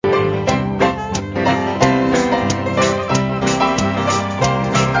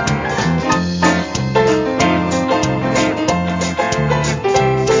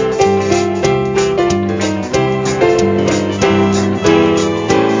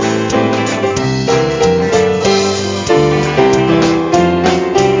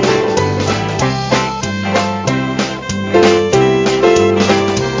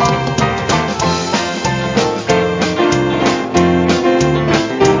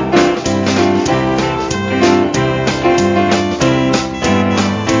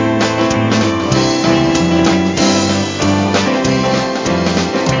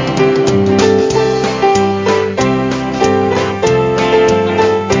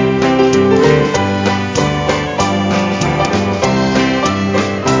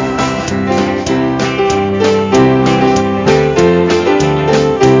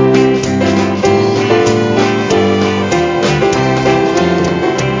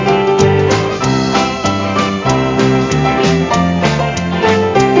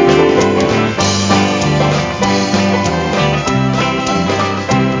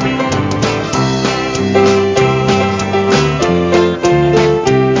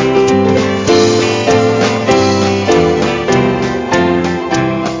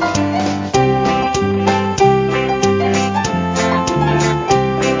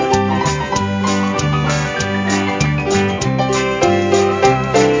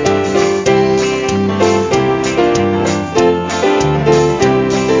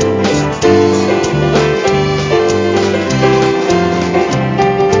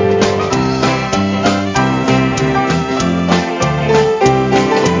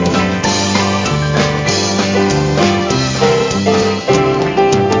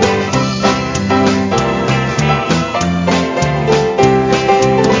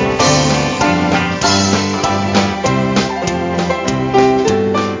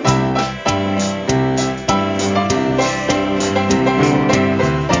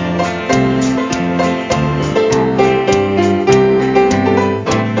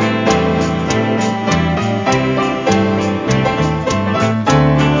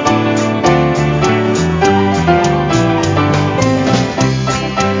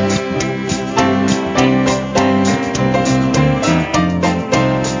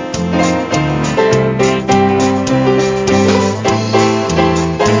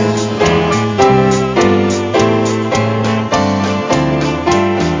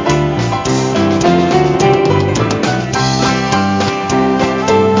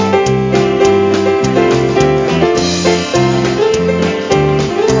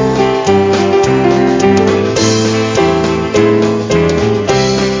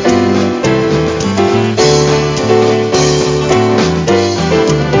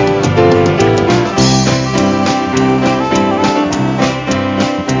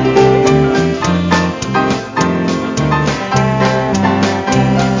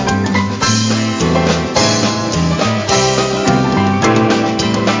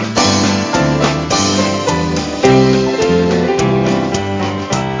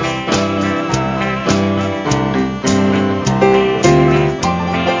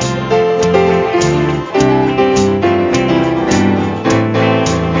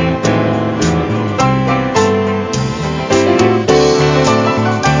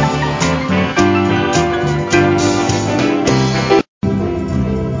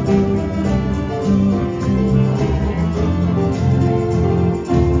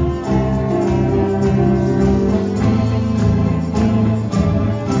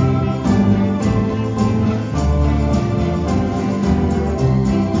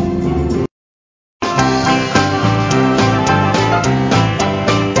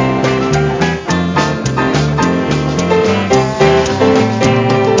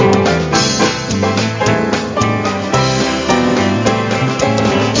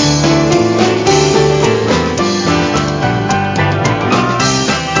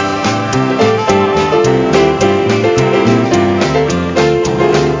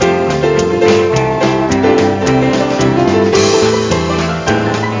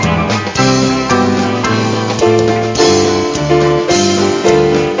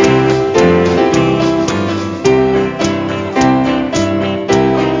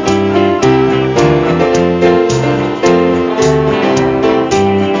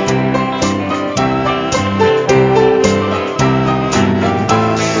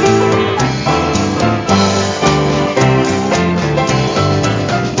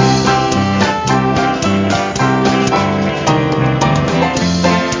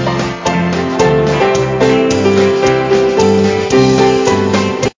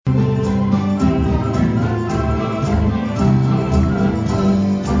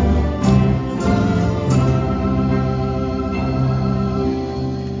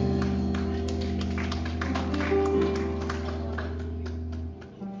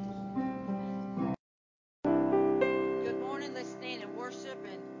worship,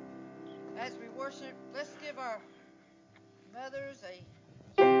 and as we worship, let's give our mothers a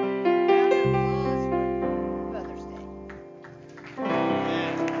round of applause for Mother's Day.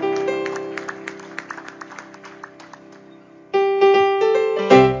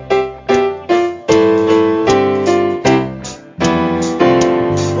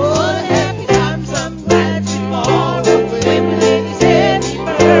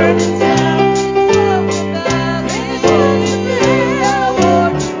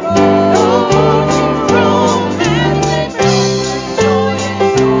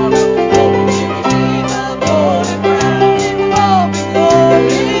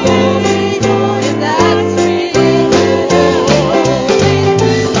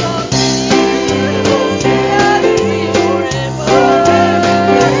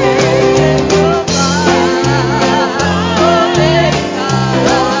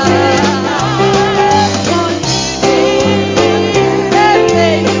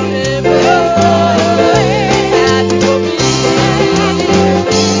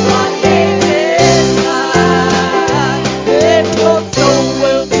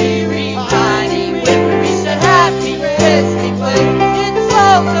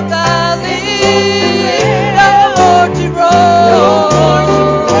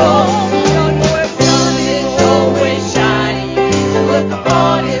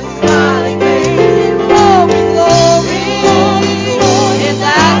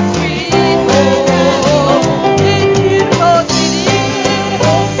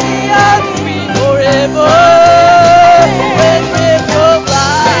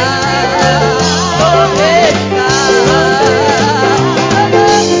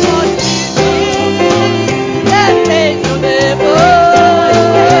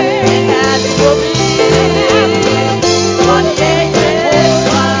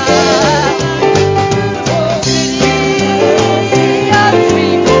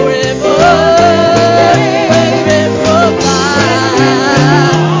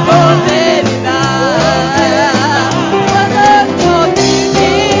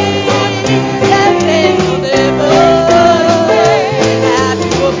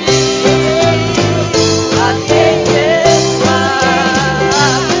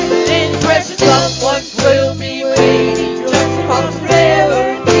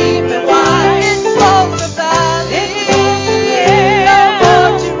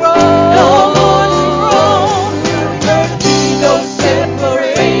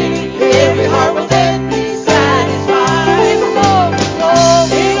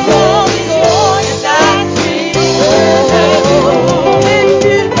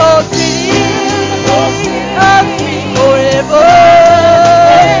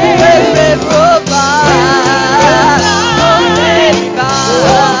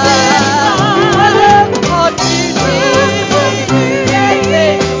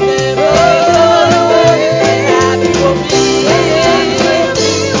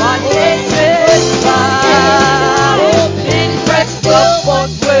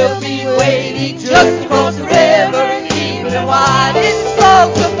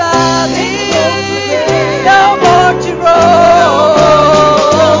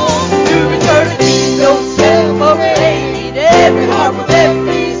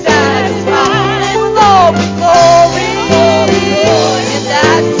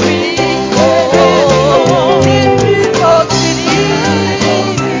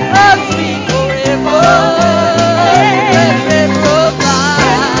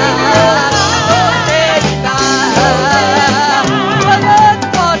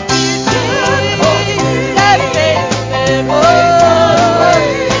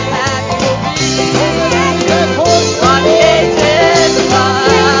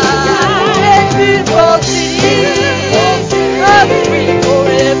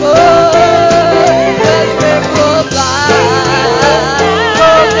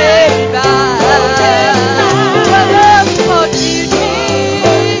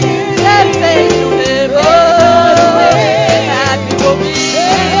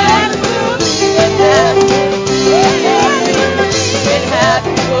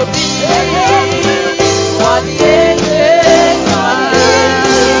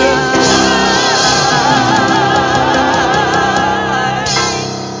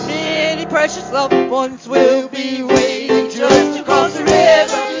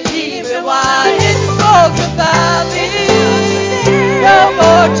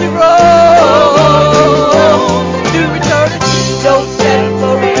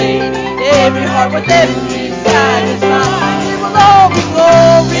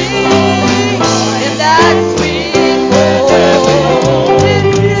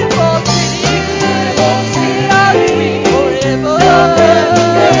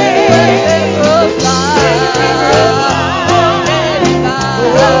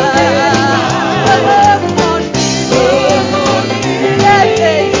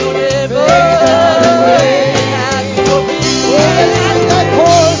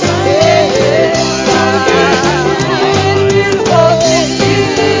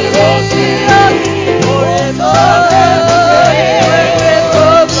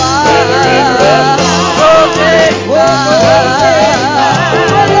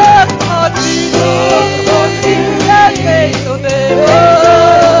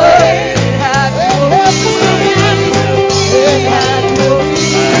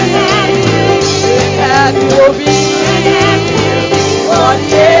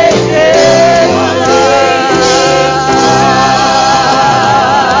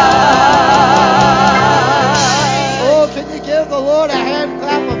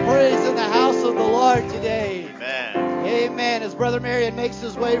 Marion makes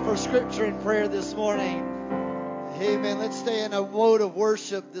his way for scripture and prayer this morning. Amen. Let's stay in a mode of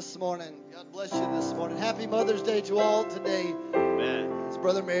worship this morning. God bless you this morning. Happy Mother's Day to all today. Amen. As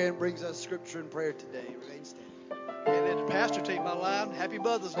Brother Marion brings us scripture and prayer today. Remain standing. And let the pastor take my line. Happy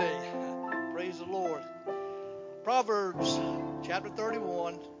Mother's Day. Praise the Lord. Proverbs chapter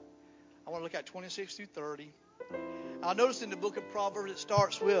 31. I want to look at 26 through 30. I noticed in the book of Proverbs it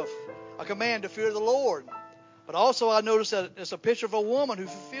starts with a command to fear the Lord. But also I noticed that it's a picture of a woman who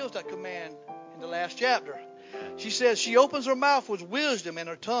fulfills that command in the last chapter. She says, she opens her mouth with wisdom, and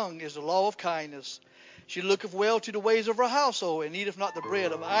her tongue is the law of kindness. She looketh well to the ways of her household, and eateth not the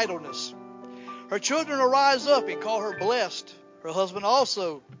bread of idleness. Her children arise up and call her blessed, her husband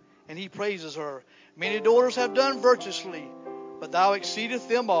also, and he praises her. Many daughters have done virtuously, but thou exceedeth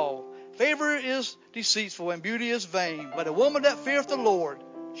them all. Favor is deceitful, and beauty is vain, but a woman that feareth the Lord,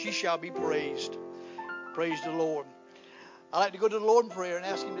 she shall be praised. Praise the Lord. I like to go to the Lord in prayer and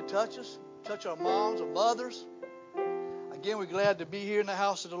ask Him to touch us, touch our moms and mothers. Again, we're glad to be here in the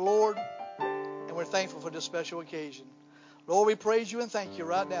house of the Lord, and we're thankful for this special occasion. Lord, we praise you and thank you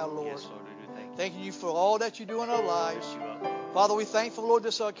right now, Lord. Yes, Lord, we do thank you. Thanking you for all that you do in our lives. Lift you up, Lord. Father, we're thankful, Lord,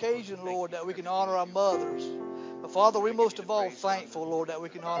 this occasion, Lord, that we can honor our mothers. But Father, we're most of all thankful, Lord, that we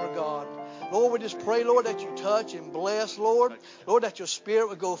can honor God. Lord, we just pray, Lord, that you touch and bless, Lord. Lord, that your spirit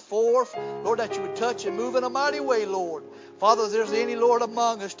would go forth. Lord, that you would touch and move in a mighty way, Lord. Father, if there's any, Lord,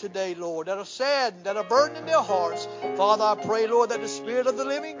 among us today, Lord, that are saddened, that are burdened in their hearts, Father, I pray, Lord, that the Spirit of the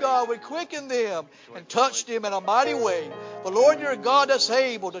living God would quicken them and touch them in a mighty way. But Lord, you're a God that's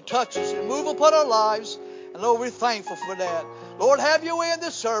able to touch us and move upon our lives. And Lord, we're thankful for that. Lord, have your way in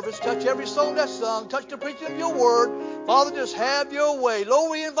this service. Touch every song that's sung. Touch the preaching of your word. Father, just have your way.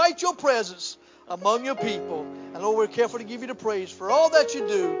 Lord, we invite your presence among your people. And Lord, we're careful to give you the praise for all that you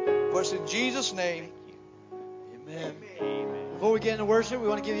do. For it's in Jesus' name. Amen. Amen. Before we get into worship, we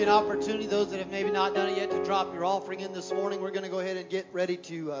want to give you an opportunity, those that have maybe not done it yet, to drop your offering in this morning. We're going to go ahead and get ready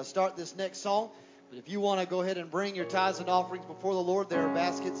to start this next song. But if you want to go ahead and bring your tithes and offerings before the Lord, there are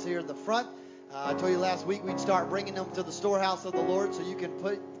baskets here in the front. I told you last week we'd start bringing them to the storehouse of the Lord, so you can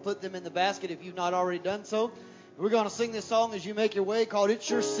put them in the basket if you've not already done so. We're going to sing this song as you make your way called It's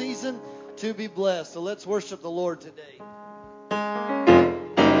Your Season to Be Blessed. So let's worship the Lord today.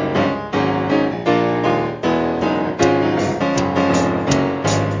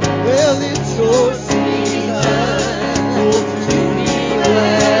 Well, it's your season to be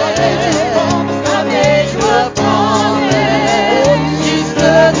blessed. I made you a promise. You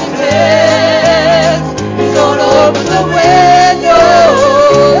stood the test. He's gonna open the windows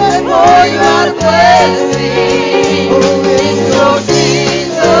and pour you out a blessing. Oh, it's your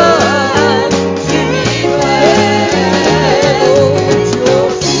season to be blessed.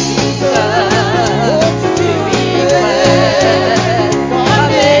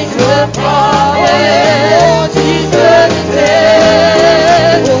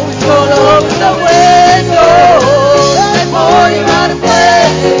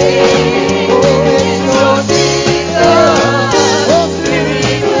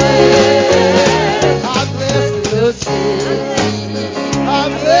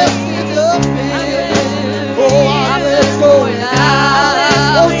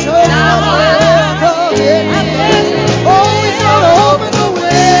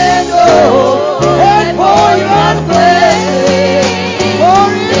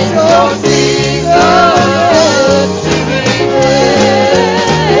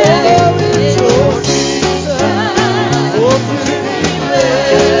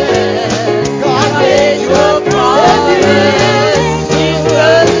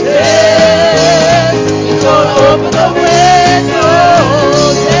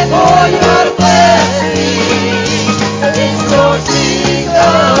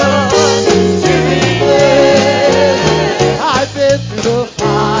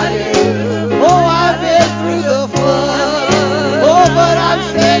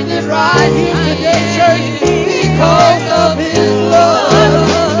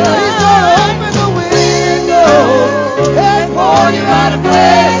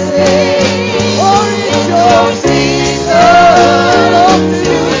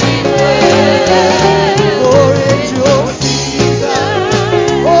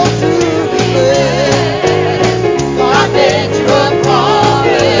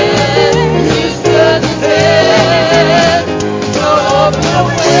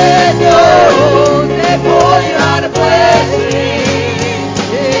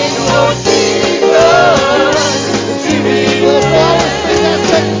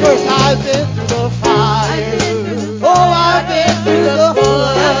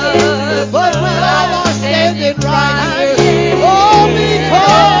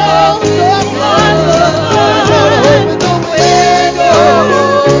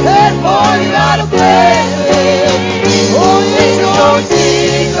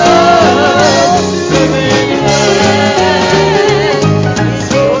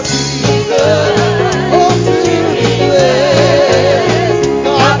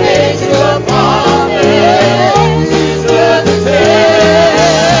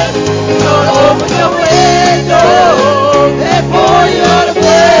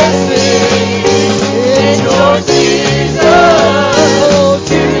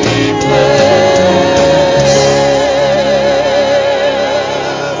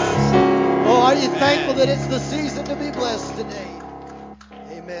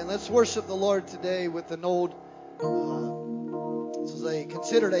 Amen. Let's worship the Lord today with an old, this is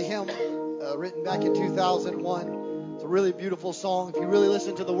considered a hymn written back in 2001. It's a really beautiful song. If you really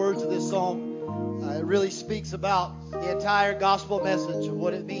listen to the words of this song, it really speaks about the entire gospel message of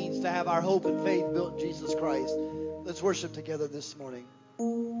what it means to have our hope and faith built in Jesus Christ. Let's worship together this morning.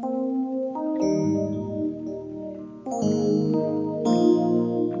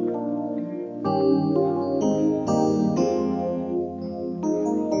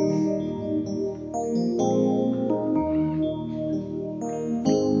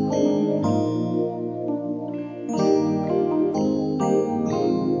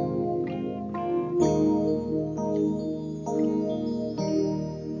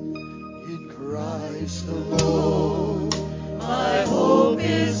 In Christ alone, my hope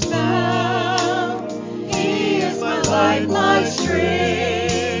is found.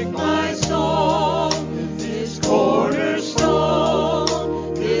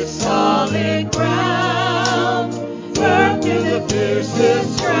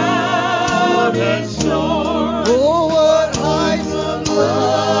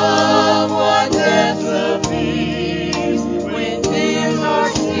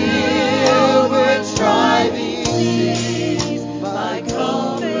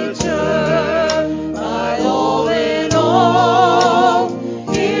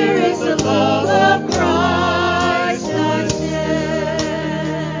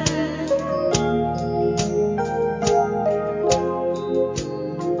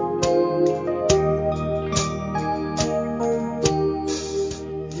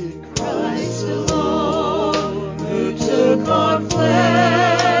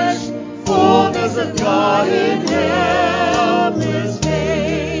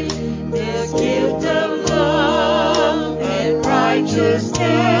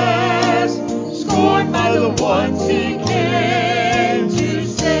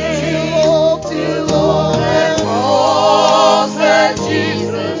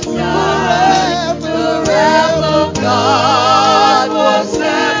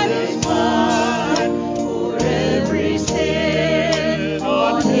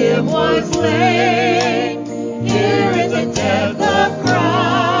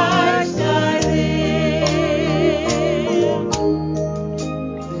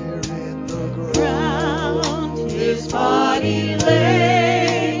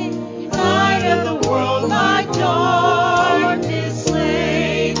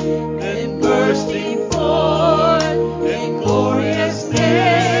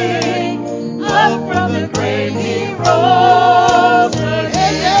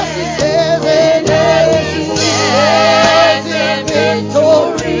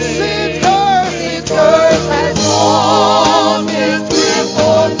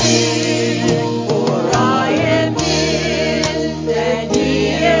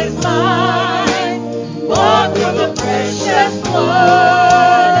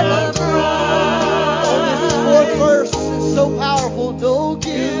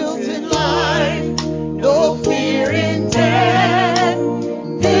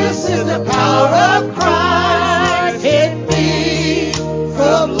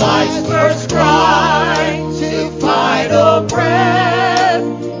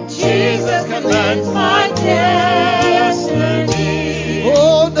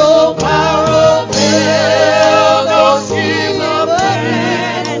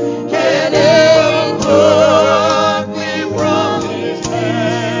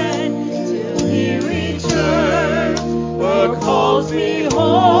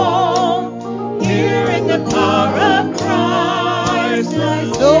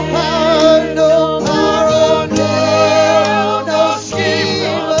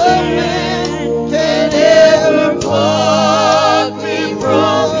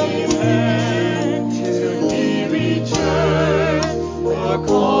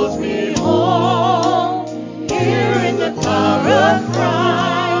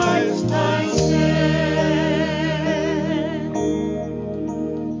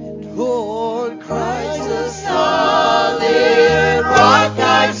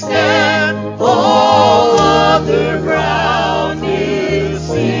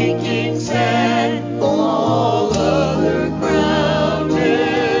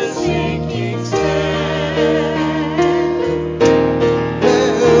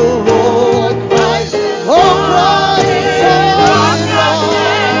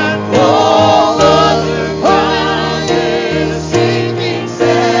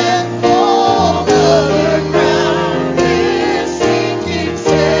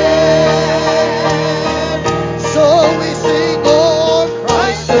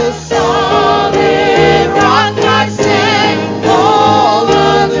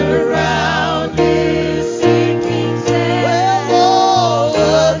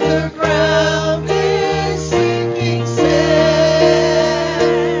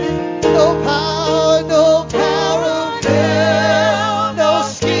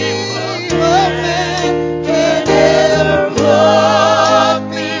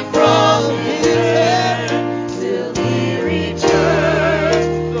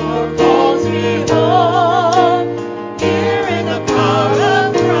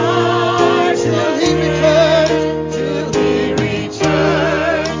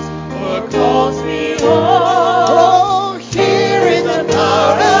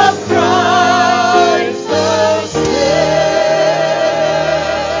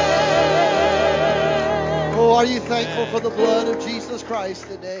 are you thankful for the blood of Jesus Christ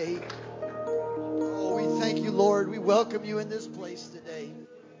today? Oh, we thank you, Lord. We welcome you in this place today.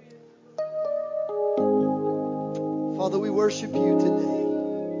 Father, we worship you today.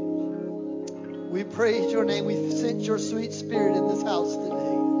 We praise your name. We sent your sweet spirit in this house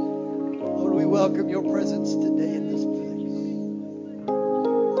today. Lord, we welcome your presence today in this place.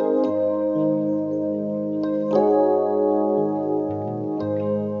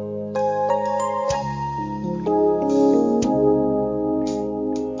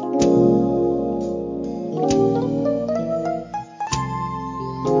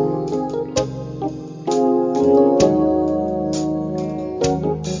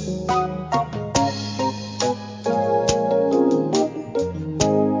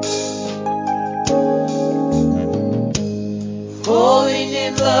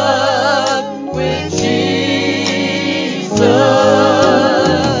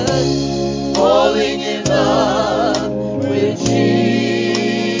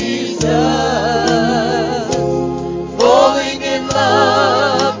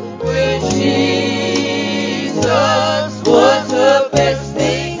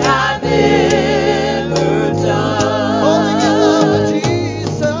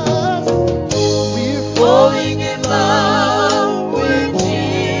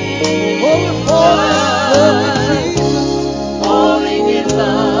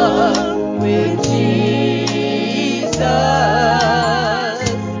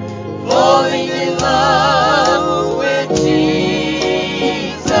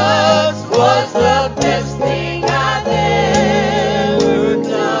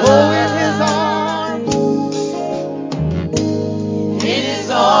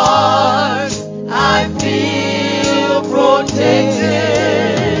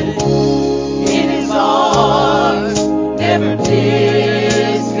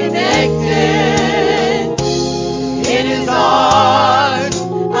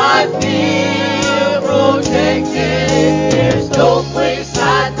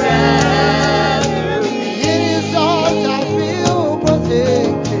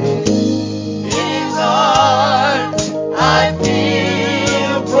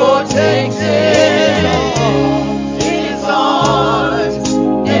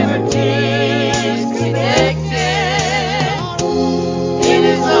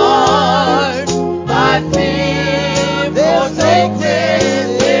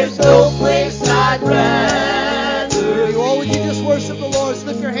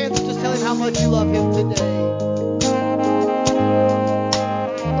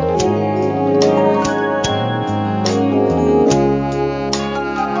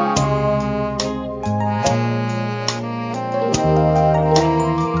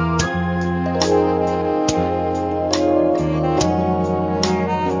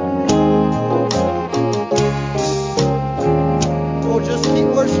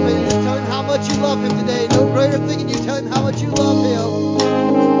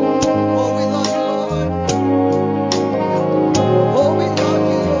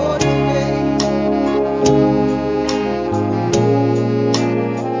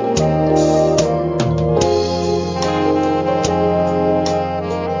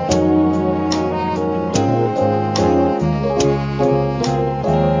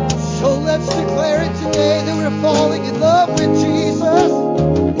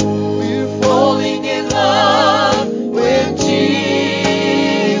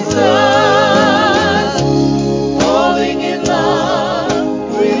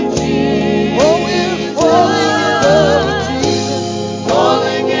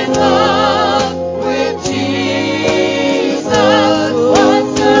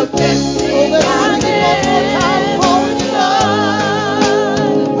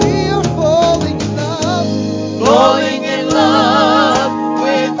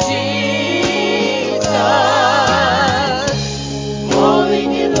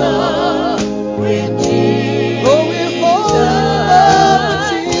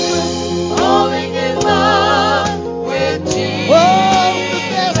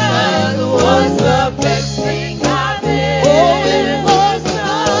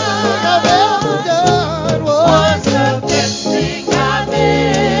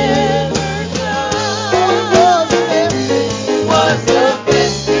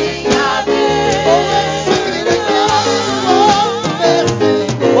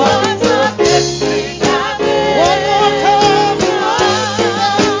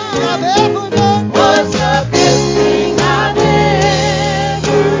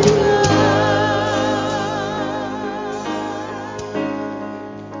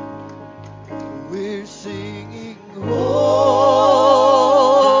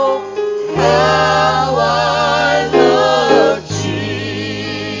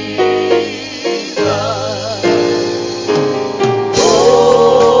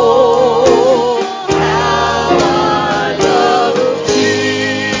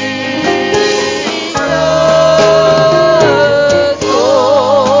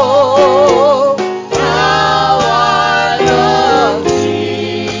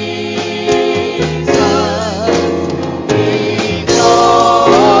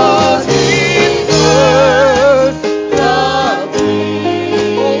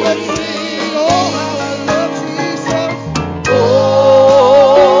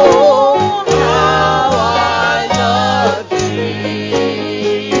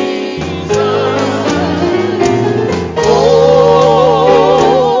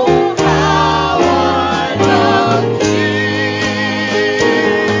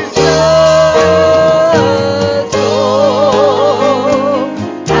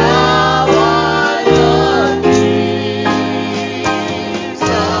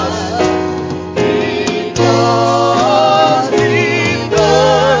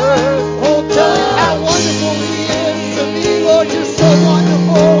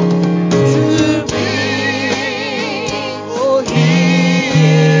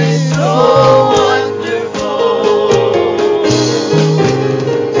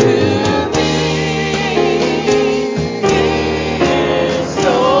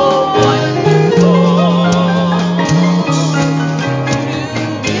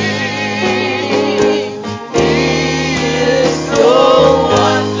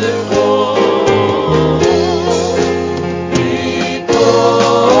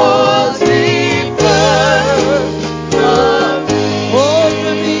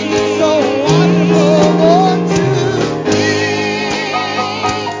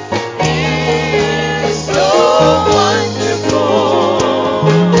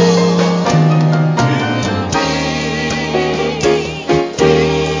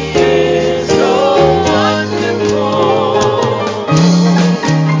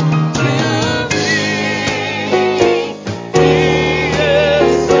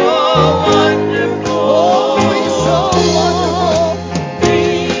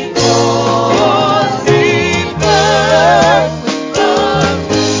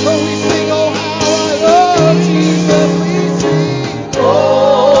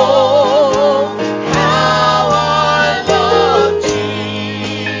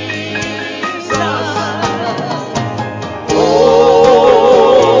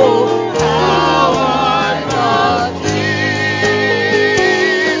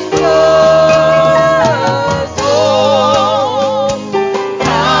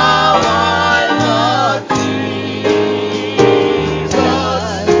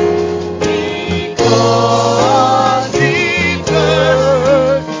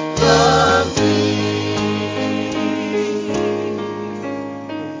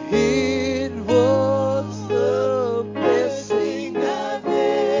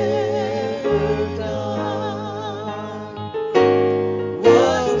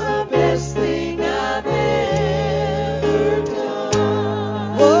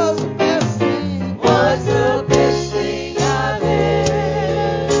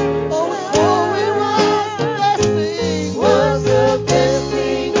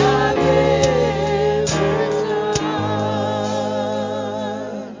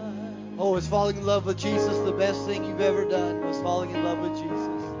 love with Jesus, the best thing you've ever done was falling in love with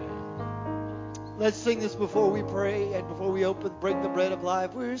Jesus. Let's sing this before we pray and before we break the bread of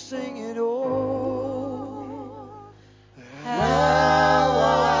life. We're singing, oh, how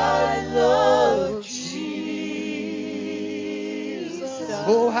I love Jesus.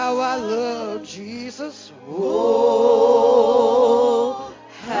 Oh, how I love Jesus. Oh,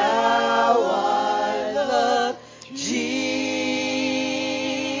 how I love Jesus.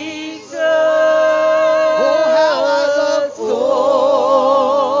 Oh, how I love,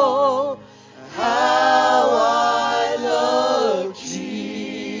 oh, how I love Jesus,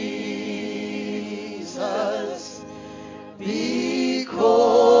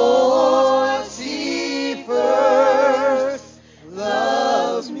 because He first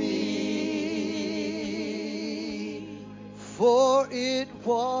loved me. For it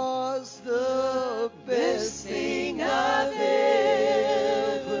was the best thing I've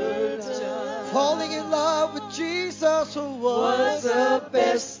ever done. Falling in love with Jesus was the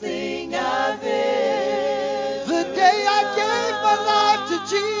best thing I've ever done. The day I gave my life to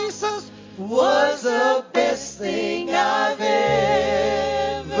Jesus was the best thing I've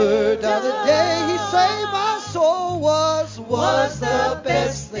ever done. The day He saved my soul was the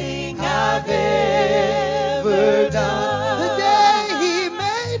best thing I've ever done. The day He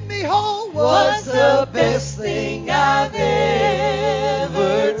made me whole was the best thing I've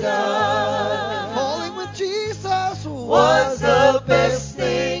ever done. Falling with Jesus was the best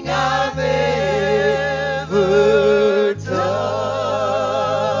thing I've ever done.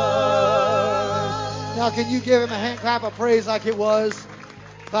 Now, can you give Him a hand clap of praise like it was,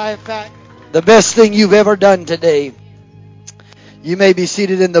 by in fact, the best thing you've ever done today? You may be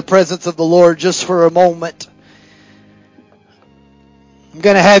seated in the presence of the Lord just for a moment. I'm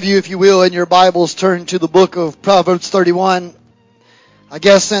going to have you, if you will, in your Bibles, turn to the book of Proverbs 31. I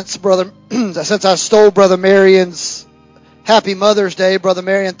guess since I stole Brother Marion's Happy Mother's Day, Brother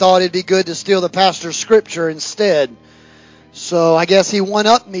Marion thought it'd be good to steal the pastor's scripture instead. So I guess he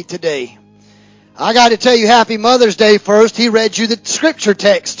one-upped me today. I got to tell you Happy Mother's Day first. He read you the scripture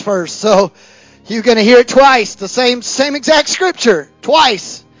text first. So you're going to hear it twice, the same exact scripture,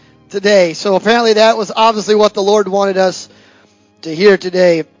 twice today. So apparently that was obviously what the Lord wanted us to hear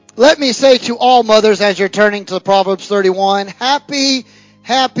today. Let me say to all mothers as you're turning to Proverbs 31, happy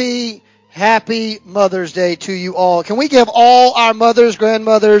Mother's Day to you all. Can we give all our mothers,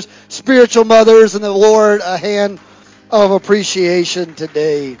 grandmothers, spiritual mothers, and the Lord a hand of appreciation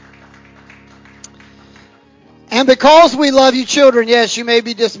today? And because we love you children, yes, you may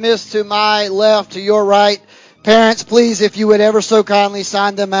be dismissed to my left, to your right. Parents, please, if you would ever so kindly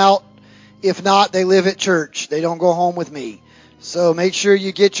sign them out. If not, they live at church. They don't go home with me. So make sure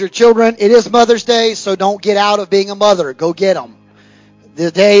you get your children. It is Mother's Day, so don't get out of being a mother. Go get them.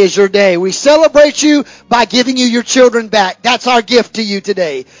 The day is your day. We celebrate you by giving you your children back. That's our gift to you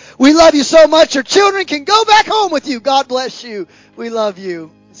today. We love you so much, your children can go back home with you. God bless you. We love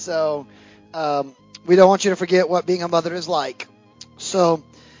you. So, we don't want you to forget what being a mother is like. So,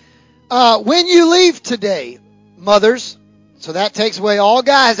 when you leave today, mothers, so that takes away all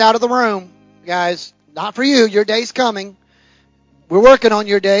guys out of the room. Guys, not for you. Your day's coming. We're working on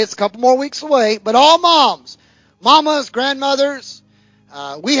your day. It's a couple more weeks away. But all moms, mamas, grandmothers,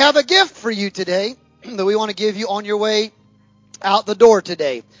 we have a gift for you today that we want to give you on your way out the door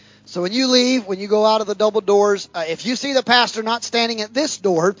today. So when you leave, when you go out of the double doors, if you see the pastor not standing at this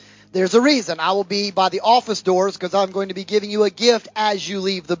door, there's a reason. I will be by the office doors because I'm going to be giving you a gift as you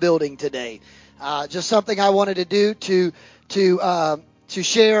leave the building today. Just something I wanted to do to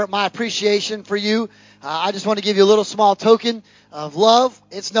share my appreciation for you. I just want to give you a little small token of love.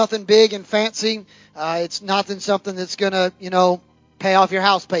 It's nothing big and fancy. It's nothing something that's going to, pay off your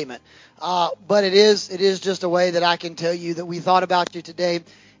house payment. But it is just a way that I can tell you that we thought about you today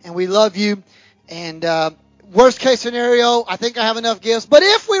and we love you. And worst case scenario, I think I have enough gifts. But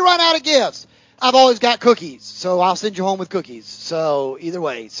if we run out of gifts, I've always got cookies. So I'll send you home with cookies. So either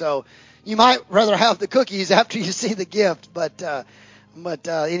way. So you might rather have the cookies after you see the gift. But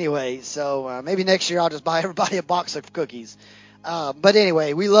anyway, so maybe next year I'll just buy everybody a box of cookies. But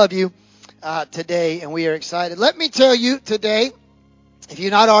anyway, we love you today and we are excited. Let me tell you today, if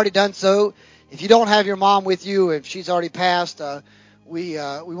you've not already done so, if you don't have your mom with you, if she's already passed, we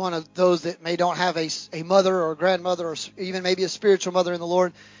want those that don't have a mother or a grandmother or even maybe a spiritual mother in the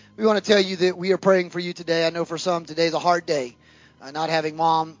Lord, we want to tell you that we are praying for you today. I know for some today's a hard day, not having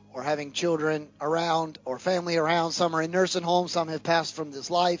mom or having children around or family around. Some are in nursing homes, some have passed from this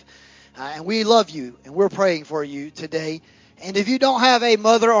life, and we love you and we're praying for you today. And if you don't have a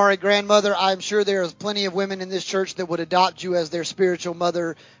mother or a grandmother, I'm sure there's plenty of women in this church that would adopt you as their spiritual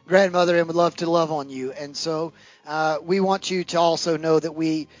mother, grandmother, and would love to love on you. And so we want you to also know that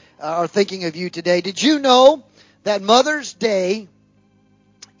we are thinking of you today. Did you know that Mother's Day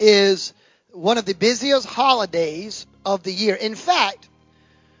is one of the busiest holidays of the year? In fact,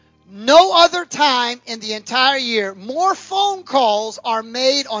 no other time in the entire year, more phone calls are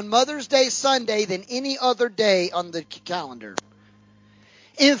made on Mother's Day Sunday than any other day on the calendar.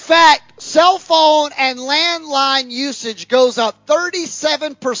 In fact, cell phone and landline usage goes up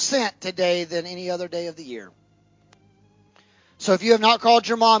 37% today than any other day of the year. So if you have not called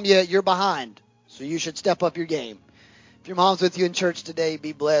your mom yet, you're behind. So you should step up your game. If your mom's with you in church today,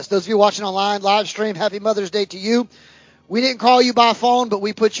 be blessed. Those of you watching online, live stream, happy Mother's Day to you. We didn't call you by phone, but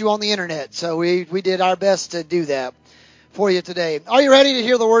we put you on the internet. So we did our best to do that for you today. Are you ready to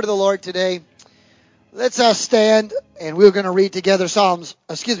hear the word of the Lord today? Let's stand, and we're going to read together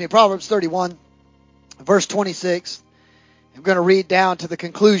Proverbs 31, verse 26. I'm going to read down to the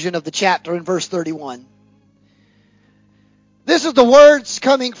conclusion of the chapter in verse 31. This is the words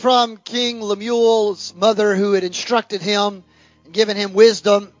coming from King Lemuel's mother, who had instructed him and given him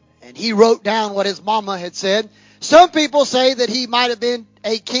wisdom, and he wrote down what his mama had said. Some people say that he might have been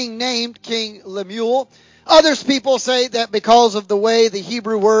a king named King Lemuel. Others people say that because of the way the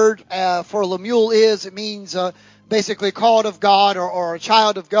Hebrew word for Lemuel is, it means basically called of God or a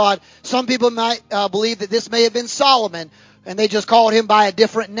child of God. Some people might believe that this may have been Solomon, and they just called him by a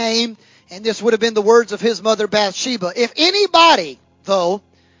different name, and this would have been the words of his mother Bathsheba. If anybody, though,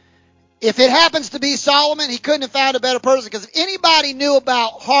 if it happens to be Solomon, he couldn't have found a better person, because if anybody knew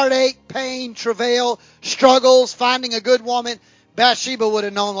about heartache, pain, travail, struggles, finding a good woman, Bathsheba would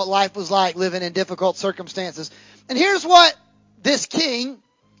have known what life was like living in difficult circumstances. And here's what this king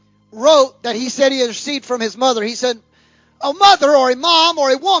wrote that he said he had received from his mother. He said, a mother or a mom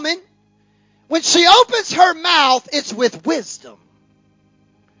or a woman, when she opens her mouth, it's with wisdom,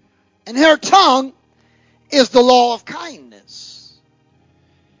 and her tongue is the law of kindness.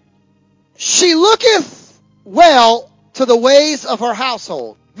 She looketh well to the ways of her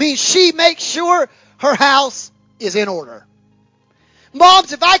household. Means she makes sure her house is in order.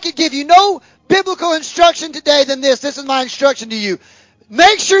 Moms, if I could give you no biblical instruction today than this is my instruction to you.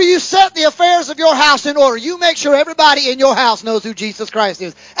 Make sure you set the affairs of your house in order. You make sure everybody in your house knows who Jesus Christ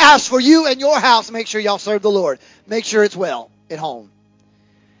is. As for you and your house, make sure y'all serve the Lord. Make sure it's well at home.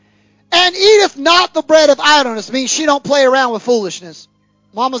 And eateth not the bread of idleness. Means she don't play around with foolishness.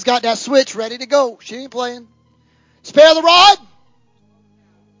 Mama's got that switch ready to go. She ain't playing. Spare the rod.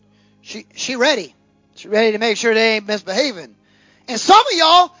 She ready. She ready to make sure they ain't misbehaving. And some of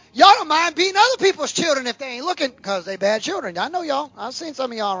y'all don't mind beating other people's children if they ain't looking, because they bad children. I know y'all. I've seen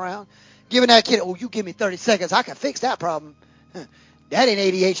some of y'all around. Giving that kid, you give me 30 seconds, I can fix that problem. That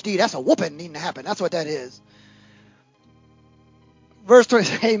ain't ADHD. That's a whooping needing to happen. That's what that is. Verse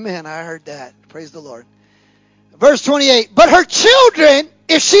 20. Amen. I heard that. Praise the Lord. Verse 28, but her children,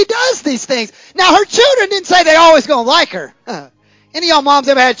 if she does these things. Now, her children didn't say they always going to like her. Any of y'all moms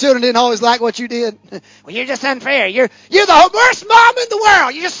ever had children didn't always like what you did? Well, you're just unfair. You're the worst mom in the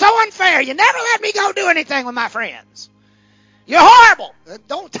world. You're just so unfair. You never let me go do anything with my friends. You're horrible.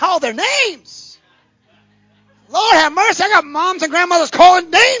 Don't call their names. Lord have mercy. I got moms and grandmothers calling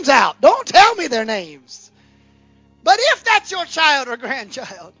names out. Don't tell me their names. But if that's your child or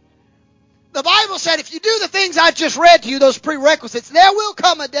grandchild, the Bible said if you do the things I just read to you, those prerequisites, there will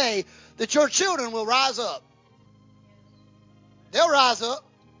come a day that your children will rise up. They'll rise up,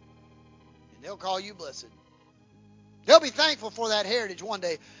 and they'll call you blessed. They'll be thankful for that heritage one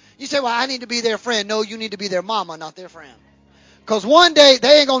day. You say, well, I need to be their friend. No, you need to be their mama, not their friend. Because one day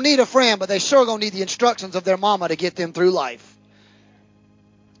they ain't going to need a friend, but they sure going to need the instructions of their mama to get them through life.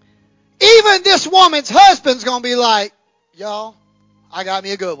 Even this woman's husband's going to be like, y'all, I got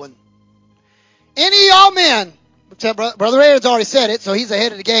me a good one. Any of y'all men, except Brother Aaron's already said it, so he's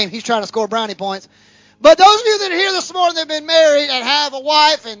ahead of the game. He's trying to score brownie points. But those of you that are here this morning that have been married and have a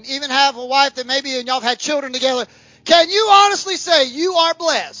wife, and even have a wife that maybe and y'all have had children together, can you honestly say you are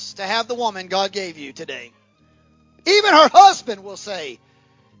blessed to have the woman God gave you today? Even her husband will say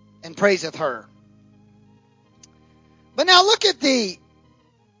and praiseth her. But now look at the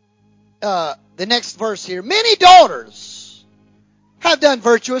next verse here. Many daughters have done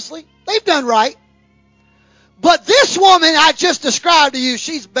virtuously. They've done right. But this woman I just described to you,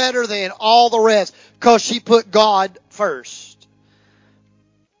 she's better than all the rest because she put God first.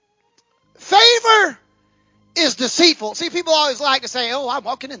 Favor is deceitful. See, people always like to say, oh, I'm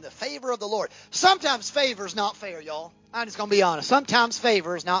walking in the favor of the Lord. Sometimes favor is not fair, y'all. I'm just going to be honest. Sometimes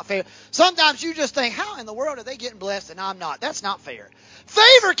favor is not fair. Sometimes you just think, how in the world are they getting blessed and I'm not? That's not fair.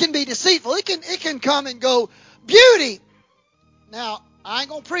 Favor can be deceitful. It can come and go. Beauty. Now, I ain't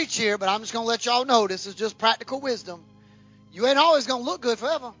going to preach here, but I'm just going to let y'all know this is just practical wisdom. You ain't always going to look good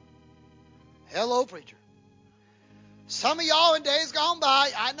forever. Hello, preacher. Some of y'all in days gone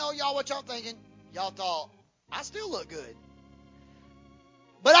by, I know y'all what y'all thinking. Y'all thought, I still look good.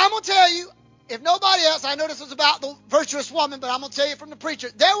 But I'm going to tell you, if nobody else, I know this was about the virtuous woman, but I'm going to tell you from the preacher,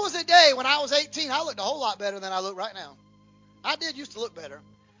 there was a day when I was 18, I looked a whole lot better than I look right now. I did used to look better.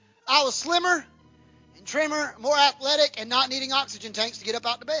 I was slimmer and trimmer, more athletic, and not needing oxygen tanks to get up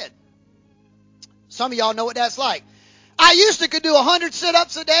out of bed. Some of y'all know what that's like. I used to could do 100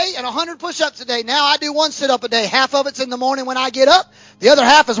 sit-ups a day and 100 push-ups a day. Now I do one sit-up a day. Half of it's in the morning when I get up. The other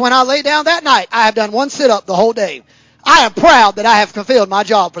half is when I lay down that night. I have done one sit-up the whole day. I am proud that I have fulfilled my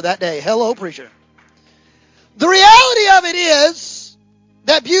job for that day. Hello, preacher. The reality of it is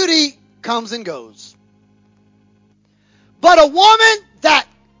that beauty comes and goes. But a woman that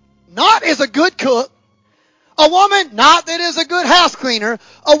not is a good cook, a woman not that is a good house cleaner,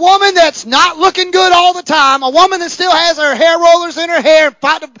 a woman that's not looking good all the time, a woman that still has her hair rollers in her hair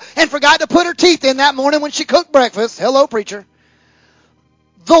and forgot to put her teeth in that morning when she cooked breakfast. Hello, preacher.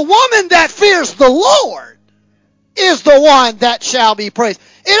 The woman that fears the Lord is the one that shall be praised.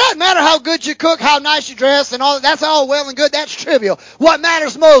 It doesn't matter how good you cook, how nice you dress, and all that's all well and good. That's trivial. What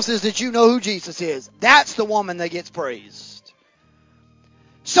matters most is that you know who Jesus is. That's the woman that gets praised.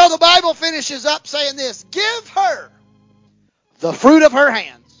 So the Bible finishes up saying this, give her the fruit of her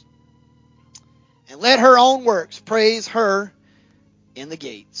hands, and let her own works praise her in the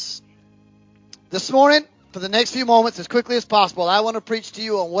gates. This morning, for the next few moments, as quickly as possible, I want to preach to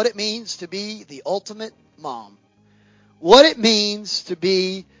you on what it means to be the ultimate mom. What it means to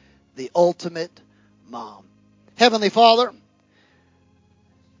be the ultimate mom. Heavenly Father,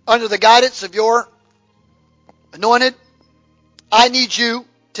 under the guidance of your anointed, I need you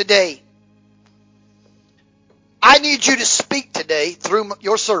today. I need you to speak today through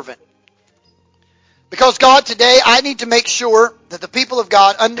your servant. Because, God, today I need to make sure that the people of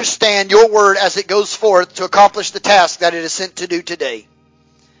God understand your word as it goes forth to accomplish the task that it is sent to do today.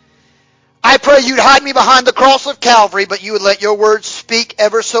 I pray you'd hide me behind the cross of Calvary, but you would let your word speak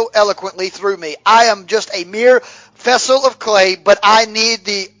ever so eloquently through me. I am just a mere vessel of clay, but I need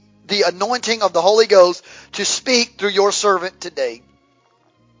the anointing of the Holy Ghost to speak through your servant today.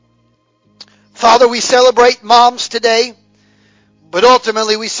 Father, we celebrate moms today, but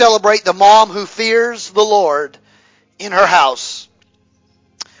ultimately we celebrate the mom who fears the Lord in her house.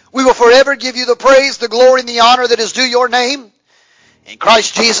 We will forever give you the praise, the glory, and the honor that is due your name. In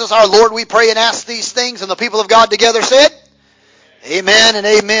Christ Jesus our Lord we pray and ask these things, and the people of God together said, amen and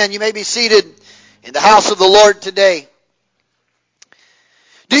amen. You may be seated in the house of the Lord today.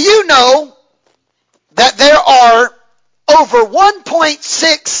 Do you know that there are over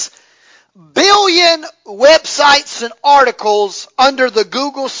 1.6 billion websites and articles under the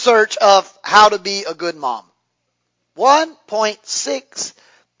Google search of how to be a good mom? 1.6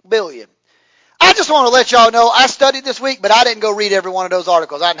 billion. I just want to let y'all know, I studied this week, but I didn't go read every one of those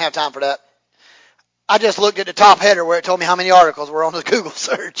articles. I didn't have time for that. I just looked at the top header where it told me how many articles were on the Google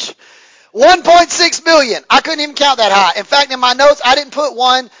search. 1.6 billion. I couldn't even count that high. In fact, in my notes, I didn't put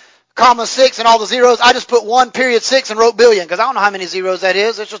 1,6 and all the zeros. I just put 1.6 and wrote billion, because I don't know how many zeros that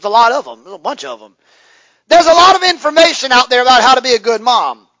is. It's just a lot of them. There's a bunch of them. There's a lot of information out there about how to be a good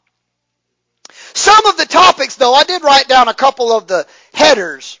mom. Some of the topics, though, I did write down a couple of the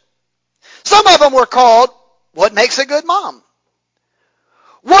headers. Some of them were called, what makes a good mom?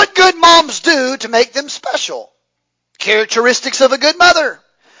 What good moms do to make them special? Characteristics of a good mother.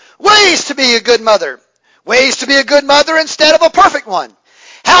 Ways to be a good mother. Ways to be a good mother instead of a perfect one.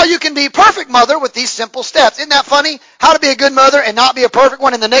 How you can be a perfect mother with these simple steps. Isn't that funny? How to be a good mother and not be a perfect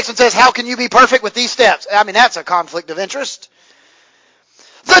one. And the next one says, how can you be perfect with these steps? I mean, that's a conflict of interest.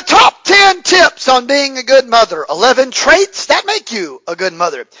 The top 10 tips on being a good mother. 11 traits that make you a good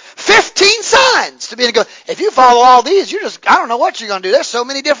mother. 15 signs to being a good. If you follow all these, I don't know what you're going to do. There's so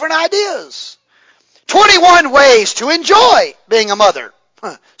many different ideas. 21 ways to enjoy being a mother.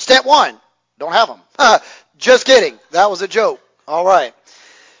 Step 1, don't have them. Just kidding. That was a joke. All right.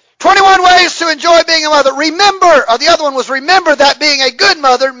 21 ways to enjoy being a mother. Remember, the other one was remember that being a good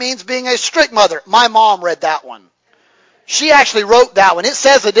mother means being a strict mother. My mom read that one. She actually wrote that one. It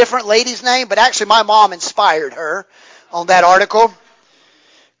says a different lady's name, but actually my mom inspired her on that article.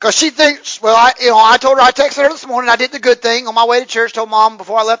 Because she thinks, well, I told her, I texted her this morning, I did the good thing on my way to church, told Mom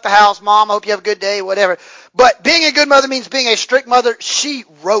before I left the house, Mom, I hope you have a good day, whatever. But being a good mother means being a strict mother. She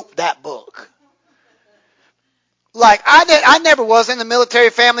wrote that book. Like, I never was in the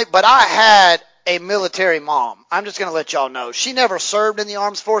military family, but I had a military mom. I'm just going to let y'all know. She never served in the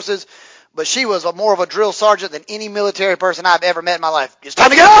armed forces, but she was more of a drill sergeant than any military person I've ever met in my life. It's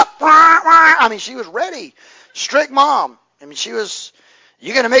time to get up! I mean, she was ready. Strict mom. I mean, she was,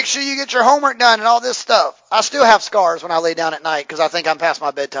 you're going to make sure you get your homework done and all this stuff. I still have scars when I lay down at night because I think I'm past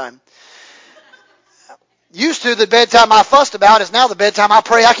my bedtime. Used to, the bedtime I fussed about is now the bedtime I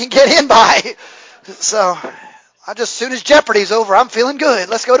pray I can get in by. So, as soon as Jeopardy's over, I'm feeling good.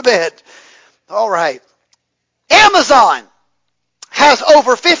 Let's go to bed. All right. Amazon has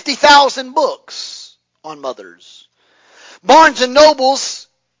over 50,000 books on mothers. Barnes & Noble's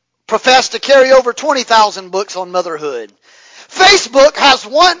profess to carry over 20,000 books on motherhood. Facebook has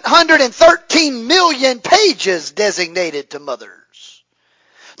 113 million pages designated to mothers.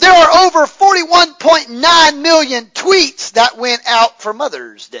 There are over 41.9 million tweets that went out for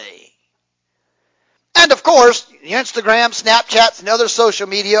Mother's Day. And of course, Instagram, Snapchats, and other social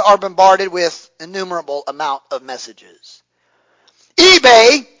media are bombarded with innumerable amount of messages.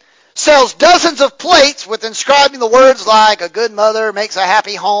 eBay sells dozens of plates with inscribing the words like, a good mother makes a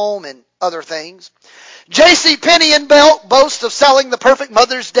happy home, and other things. JCPenney and Belk boast of selling the perfect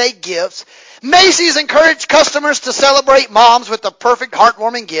Mother's Day gifts. Macy's encouraged customers to celebrate moms with the perfect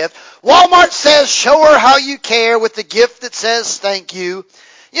heartwarming gift. Walmart says, show her how you care with the gift that says thank you.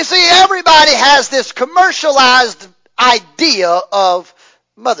 You see, everybody has this commercialized idea of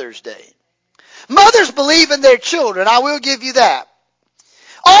Mother's Day. Mothers believe in their children, I will give you that.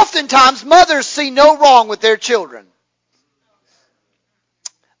 Oftentimes, mothers see no wrong with their children.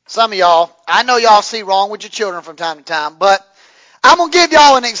 Some of y'all, I know y'all see wrong with your children from time to time, but I'm going to give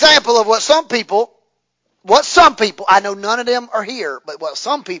y'all an example of what some people, I know none of them are here, but what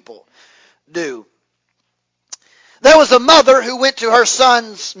some people do. There was a mother who went to her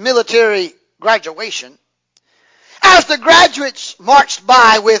son's military graduation. As the graduates marched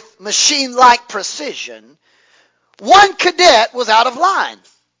by with machine-like precision, one cadet was out of line.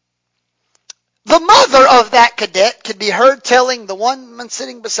 The mother of that cadet could be heard telling the one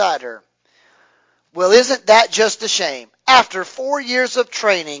sitting beside her, well, isn't that just a shame? After 4 years of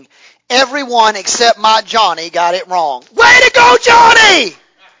training, everyone except my Johnny got it wrong. Way to go, Johnny!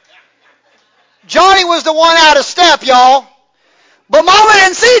 Johnny was the one out of step, y'all. But Mama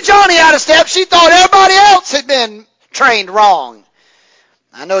didn't see Johnny out of step. She thought everybody else had been trained wrong.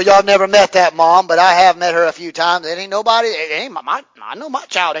 I know y'all never met that mom, but I have met her a few times. It ain't nobody. I know my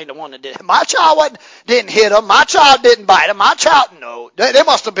child ain't the one that did it. My child didn't hit him. My child didn't bite him. My child, no. They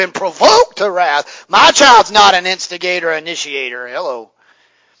must have been provoked to wrath. My child's not an instigator, initiator. Hello.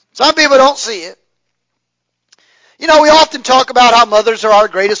 Some people don't see it. You know, we often talk about how mothers are our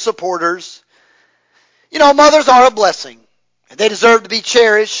greatest supporters. You know, mothers are a blessing. And they deserve to be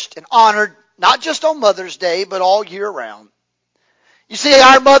cherished and honored, not just on Mother's Day, but all year round. You see,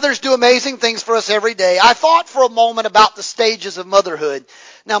 our mothers do amazing things for us every day. I thought for a moment about the stages of motherhood.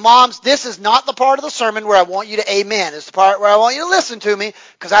 Now, moms, this is not the part of the sermon where I want you to amen. It's the part where I want you to listen to me,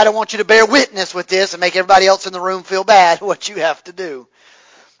 because I don't want you to bear witness with this and make everybody else in the room feel bad what you have to do.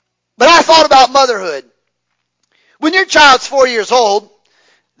 But I thought about motherhood. When your child's 4 years old,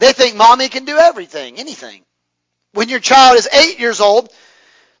 they think mommy can do everything, anything. When your child is 8 years old,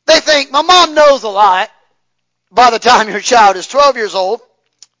 they think my mom knows a lot. By the time your child is 12 years old,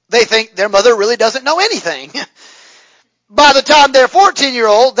 they think their mother really doesn't know anything. By the time they're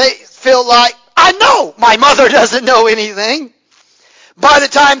 14-year-old, they feel like, I know my mother doesn't know anything. By the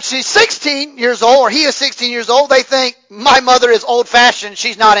time she's 16 years old, or he is 16 years old, they think my mother is old-fashioned.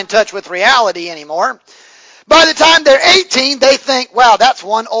 She's not in touch with reality anymore. By the time they're 18, they think, wow, that's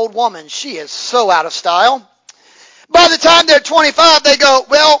one old woman. She is so out of style. By the time they're 25, they go,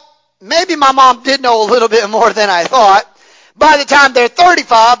 well, maybe my mom did know a little bit more than I thought. By the time they're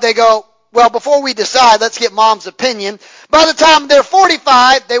 35, they go, well, before we decide, let's get mom's opinion. By the time they're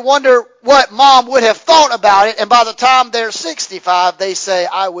 45, they wonder what mom would have thought about it. And by the time they're 65, they say,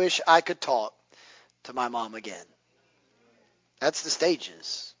 I wish I could talk to my mom again. That's the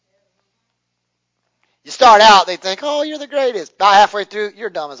stages. You start out, they think, oh, you're the greatest. About halfway through, you're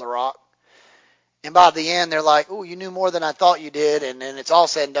dumb as a rock. And by the end, they're like, oh, you knew more than I thought you did. And then it's all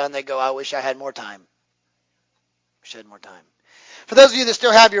said and done. They go, I wish I had more time. Wish I had more time. For those of you that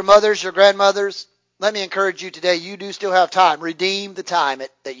still have your mothers, your grandmothers, let me encourage you today, you do still have time. Redeem the time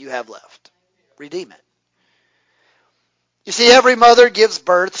that you have left. Redeem it. You see, every mother gives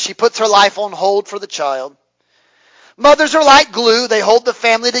birth. She puts her life on hold for the child. Mothers are like glue. They hold the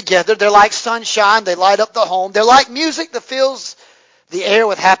family together. They're like sunshine. They light up the home. They're like music that fills the air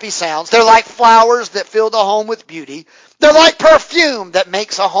with happy sounds. They're like flowers that fill the home with beauty. They're like perfume that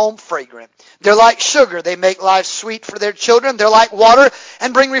makes a home fragrant. They're like sugar. They make life sweet for their children. They're like water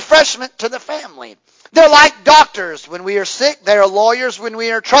and bring refreshment to the family. They're like doctors when we are sick. They are lawyers when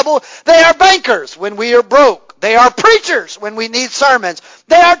we are in trouble. They are bankers when we are broke. They are preachers when we need sermons.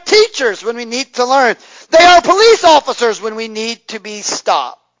 They are teachers when we need to learn. They are police officers when we need to be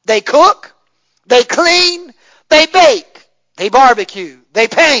stopped. They cook. They clean. They bake. They barbecue. They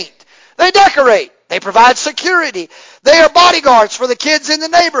paint. They decorate. They provide security. They are bodyguards for the kids in the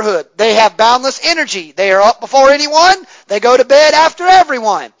neighborhood. They have boundless energy. They are up before anyone. They go to bed after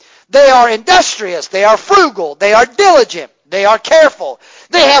everyone. They are industrious. They are frugal. They are diligent. They are careful.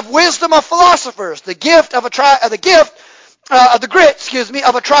 They have wisdom of philosophers. The grit, of a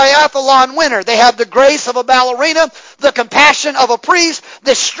triathlon winner. They have the grace of a ballerina, the compassion of a priest,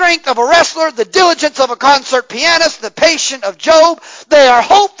 the strength of a wrestler, the diligence of a concert pianist, the patience of Job. They are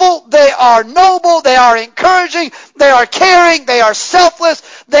hopeful. They are noble. They are encouraging. They are caring. They are selfless.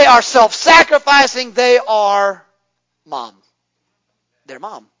 They are self-sacrificing. They are mom. They're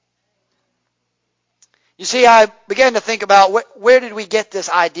mom. You see, I began to think about where did we get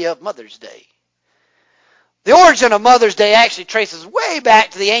this idea of Mother's Day? The origin of Mother's Day actually traces way back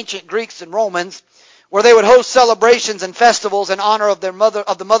to the ancient Greeks and Romans, where they would host celebrations and festivals in honor of the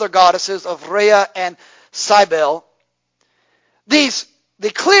mother goddesses of Rhea and Cybele.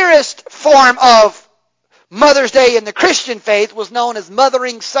 The clearest form of Mother's Day in the Christian faith was known as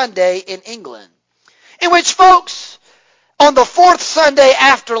Mothering Sunday in England, in which folks on the fourth Sunday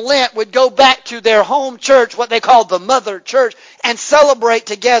after Lent would go back to their home church, what they called the Mother Church, and celebrate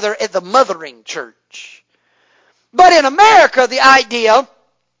together at the Mothering Church. But in America, the idea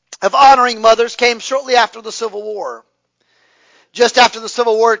of honoring mothers came shortly after the Civil War. Just after the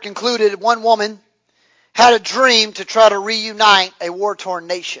Civil War concluded, one woman had a dream to try to reunite a war-torn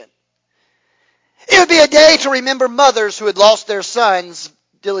nation. It would be a day to remember mothers who had lost their sons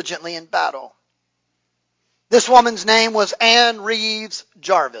diligently in battle. This woman's name was Anne Reeves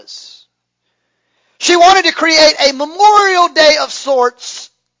Jarvis. She wanted to create a memorial day of sorts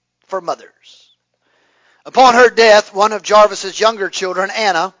for mothers. Upon her death, one of Jarvis's younger children,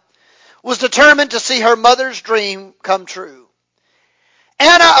 Anna, was determined to see her mother's dream come true.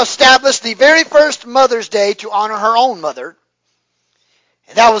 Anna established the very first Mother's Day to honor her own mother,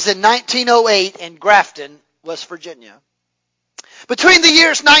 and that was in 1908 in Grafton, West Virginia. Between the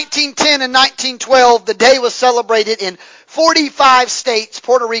years 1910 and 1912, the day was celebrated in 45 states,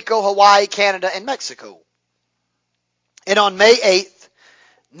 Puerto Rico, Hawaii, Canada, and Mexico. And on May 8th,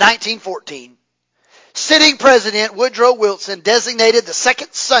 1914, sitting President Woodrow Wilson designated the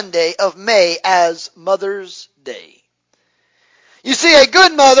second Sunday of May as Mother's Day. You see, a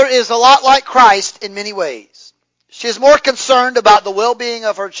good mother is a lot like Christ in many ways. She is more concerned about the well-being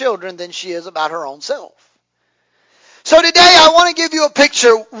of her children than she is about her own self. So today I want to give you a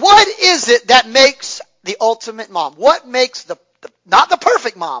picture. What is it that makes the ultimate mom? What makes not the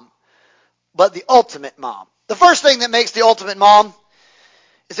perfect mom, but the ultimate mom? The first thing that makes the ultimate mom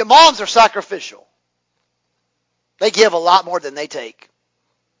is that moms are sacrificial. They give a lot more than they take.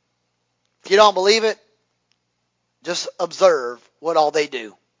 If you don't believe it, just observe what all they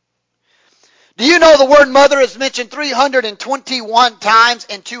do. Do you know the word mother is mentioned 321 times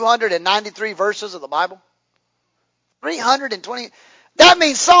in 293 verses of the Bible? 320. That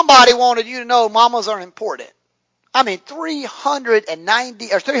means somebody wanted you to know mamas are important. I mean,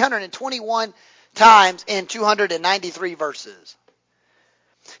 321 times in 293 verses.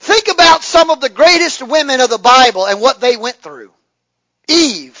 Think about some of the greatest women of the Bible and what they went through.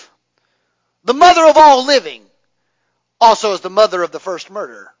 Eve, the mother of all living, also is the mother of the first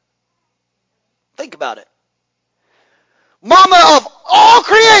murder. Think about it. Mama of all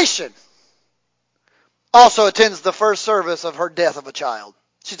creation also attends the first service of her death of a child.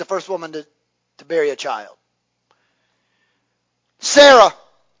 She's the first woman to bury a child. Sarah,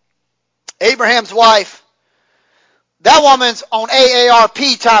 Abraham's wife, that woman's on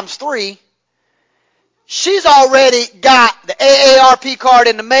AARP times 3. She's already got the AARP card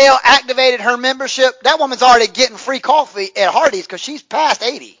in the mail, activated her membership. That woman's already getting free coffee at Hardee's because she's past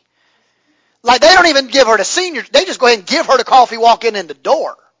 80. Like, they don't even give her the senior. They just go ahead and give her the coffee walking in the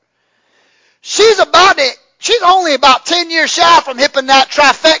door. She's only about 10 years shy from hitting that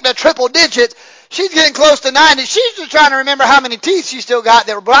trifecta triple digits. She's getting close to 90. She's just trying to remember how many teeth she still got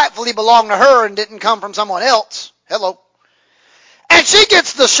that rightfully belonged to her and didn't come from someone else. Hello. And she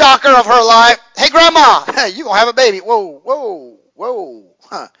gets the shocker of her life. Hey, Grandma, you going to have a baby. Whoa.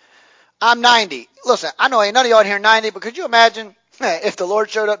 Huh. I'm 90. Listen, I know ain't none of y'all in here 90, but could you imagine if the Lord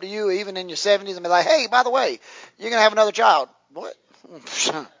showed up to you even in your 70s and be like, hey, by the way, you're going to have another child? What?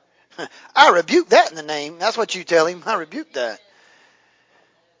 I rebuke that in the name. That's what you tell him. I rebuke that.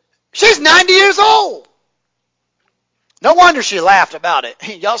 She's 90 years old. No wonder she laughed about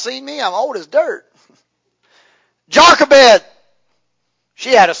it. Y'all seen me? I'm old as dirt. Jochebed. She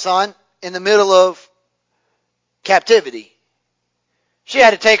had a son in the middle of captivity. She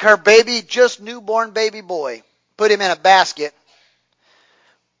had to take her baby, just newborn baby boy, put him in a basket,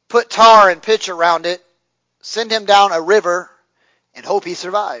 put tar and pitch around it, send him down a river, and hope he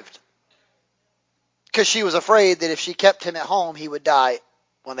survived. Because she was afraid that if she kept him at home, he would die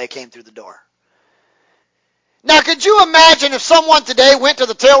when they came through the door. Now, could you imagine if someone today went to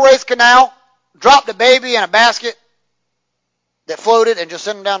the Tailrace Canal, dropped a baby in a basket that floated, and just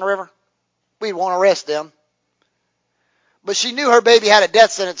sent him down the river? We'd want to arrest them. But she knew her baby had a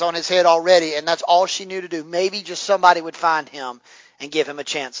death sentence on his head already, and that's all she knew to do. Maybe just somebody would find him and give him a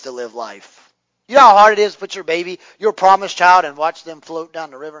chance to live life. You know how hard it is to put your baby, your promised child, and watch them float down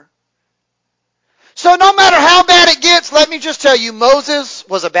the river? So no matter how bad it gets, let me just tell you, Moses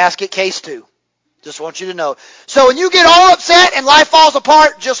was a basket case too. Just want you to know. So when you get all upset and life falls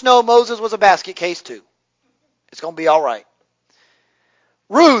apart, just know Moses was a basket case too. It's going to be all right.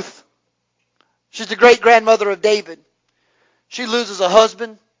 Ruth, she's the great-grandmother of David. She loses a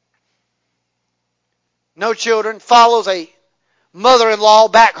husband, no children, follows a mother-in-law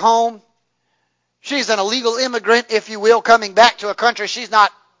back home. She's an illegal immigrant, if you will, coming back to a country she's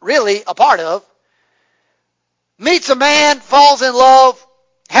not really a part of. Meets a man, falls in love,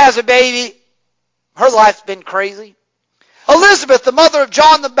 has a baby. Her life's been crazy. Elizabeth, the mother of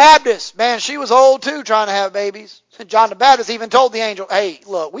John the Baptist, man, she was old too trying to have babies. John the Baptist even told the angel, hey,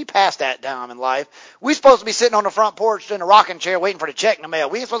 look, we passed that time in life. We're supposed to be sitting on the front porch in a rocking chair waiting for the check in the mail.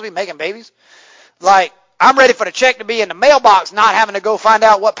 We ain't supposed to be making babies. Like, I'm ready for the check to be in the mailbox, not having to go find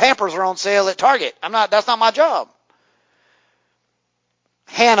out what Pampers are on sale at Target. That's not my job.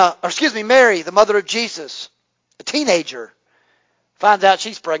 Mary, the mother of Jesus, a teenager, finds out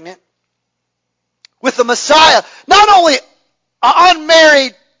she's pregnant with the Messiah. Not only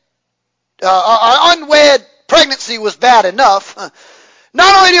unwed pregnancy was bad enough.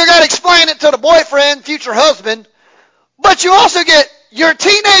 Not only do you got to explain it to the boyfriend, future husband, but you also get your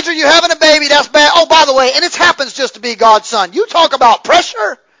teenager, you having a baby, that's bad. Oh, by the way, and it happens just to be God's son. You talk about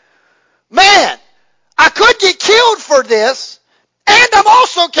pressure. Man, I could get killed for this, and I'm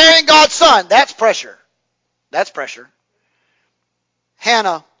also carrying God's son. That's pressure. That's pressure.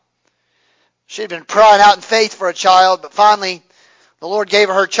 Hannah, she'd been crying out in faith for a child, but finally the Lord gave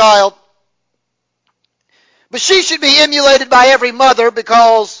her child. But she should be emulated by every mother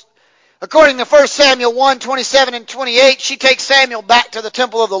because, according to 1 Samuel 1, 27 and 28, she takes Samuel back to the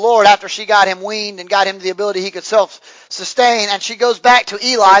temple of the Lord after she got him weaned and got him the ability he could self-sustain. And she goes back to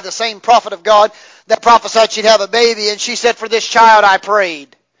Eli, the same prophet of God that prophesied she'd have a baby. And she said, for this child I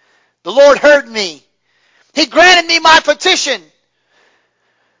prayed. The Lord heard me. He granted me my petition.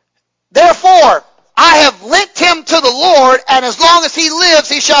 Therefore, I have lent him to the Lord, and as long as he lives,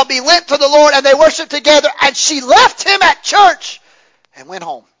 he shall be lent to the Lord. And they worshiped together, and she left him at church and went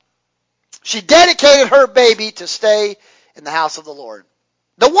home. She dedicated her baby to stay in the house of the Lord.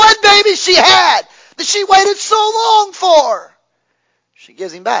 The one baby she had that she waited so long for, she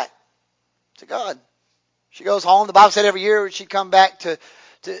gives him back to God. She goes home. The Bible said every year she'd come back to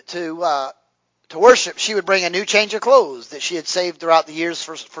worship. She would bring a new change of clothes that she had saved throughout the years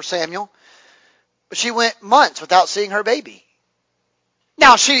for Samuel. But she went months without seeing her baby.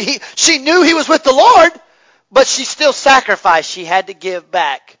 Now, she knew he was with the Lord, but she still sacrificed. She had to give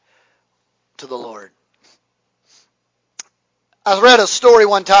back to the Lord. I read a story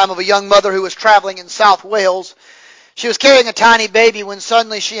one time of a young mother who was traveling in South Wales. She was carrying a tiny baby when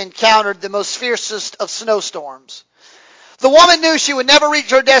suddenly she encountered the most fiercest of snowstorms. The woman knew she would never reach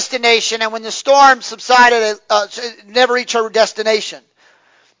her destination, and when the storm subsided, never reach her destination.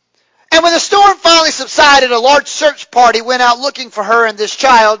 And when the storm finally subsided, a large search party went out looking for her and this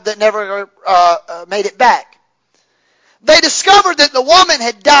child that never made it back. They discovered that the woman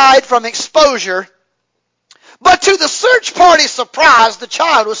had died from exposure, but to the search party's surprise, the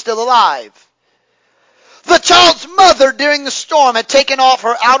child was still alive. The child's mother, during the storm, had taken off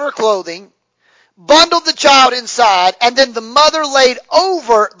her outer clothing, bundled the child inside, and then the mother laid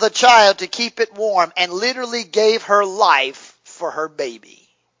over the child to keep it warm and literally gave her life for her baby.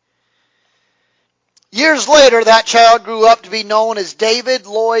 Years later, that child grew up to be known as David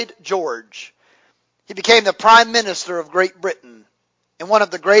Lloyd George. He became the Prime Minister of Great Britain and one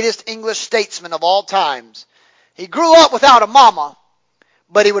of the greatest English statesmen of all times. He grew up without a mama,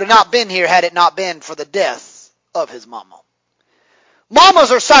 but he would have not been here had it not been for the death of his mama.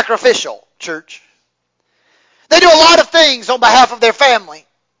 Mamas are sacrificial, church. They do a lot of things on behalf of their family.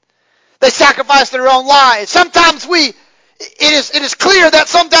 They sacrifice their own lives. Sometimes it is clear that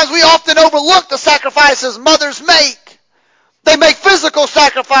sometimes we often overlook the sacrifices mothers make. They make physical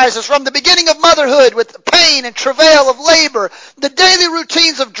sacrifices from the beginning of motherhood with the pain and travail of labor, the daily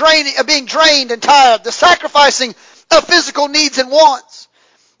routines of being drained and tired, the sacrificing of physical needs and wants.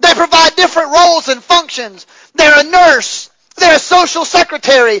 They provide different roles and functions. They're a nurse. They're a social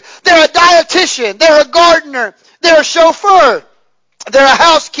secretary. They're a dietitian. They're a gardener. They're a chauffeur. They're a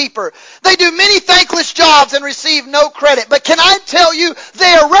housekeeper. They do many thankless jobs and receive no credit. But can I tell you,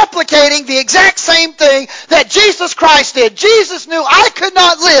 they are replicating the exact same thing that Jesus Christ did. Jesus knew I could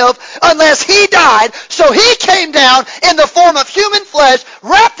not live unless He died, so He came down in the form of human flesh,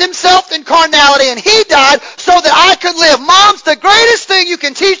 wrapped Himself in carnality, and He died so that I could live. Moms, the greatest thing you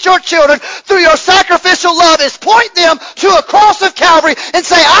can teach your children through your sacrificial love is point them to a cross of Calvary and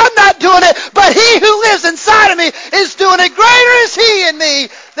say, I'm not doing it, but He who lives inside of me is doing it. Greater is He in me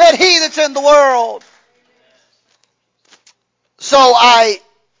than he that's in the world. So I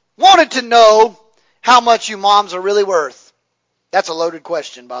wanted to know how much you moms are really worth. That's a loaded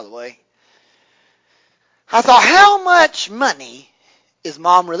question, by the way. I thought, how much money is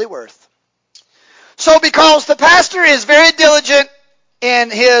mom really worth? So because the pastor is very diligent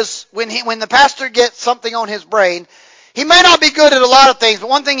in when the pastor gets something on his brain, he may not be good at a lot of things, but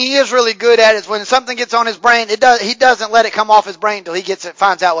one thing he is really good at is when something gets on his brain, he doesn't let it come off his brain until he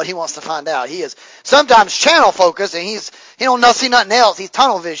finds out what he wants to find out. He is sometimes channel focused, and he don't see nothing else. He's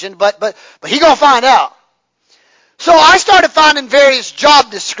tunnel vision, but he gonna find out. So I started finding various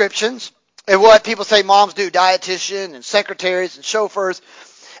job descriptions of what people say moms do, dietitian and secretaries and chauffeurs,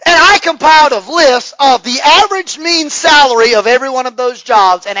 and I compiled a list of the average mean salary of every one of those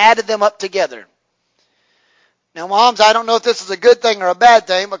jobs and added them up together. Now, moms, I don't know if this is a good thing or a bad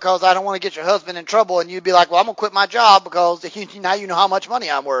thing because I don't want to get your husband in trouble and you'd be like, well, I'm going to quit my job because now you know how much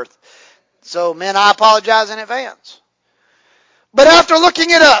money I'm worth. So, men, I apologize in advance. But after looking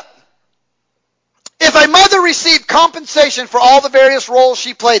it up, if a mother received compensation for all the various roles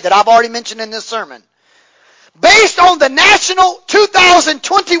she played that I've already mentioned in this sermon, based on the national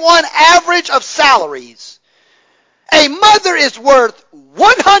 2021 average of salaries, a mother is worth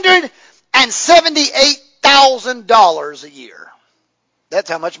 $178,000 a year. That's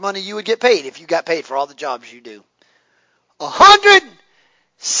how much money you would get paid if you got paid for all the jobs you do.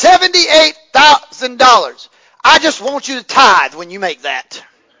 $178,000. I just want you to tithe when you make that.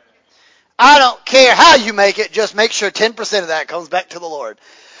 I don't care how you make it, just make sure 10% of that comes back to the Lord.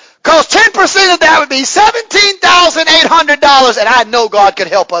 Because 10% of that would be $17,800, and I know God could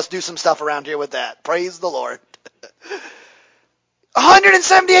help us do some stuff around here with that. Praise the Lord.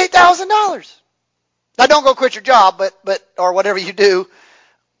 $178,000. Now, don't go quit your job, or whatever you do.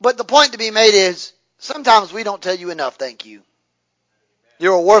 But the point to be made is, sometimes we don't tell you enough thank you.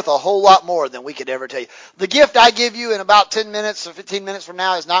 You're worth a whole lot more than we could ever tell you. The gift I give you in about 10 minutes or 15 minutes from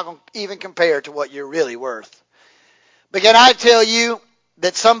now is not going to even compare to what you're really worth. But can I tell you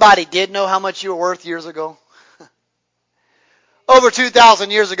that somebody did know how much you were worth years ago? Over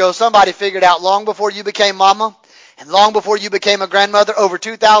 2,000 years ago, somebody figured out long before you became mama and long before you became a grandmother, over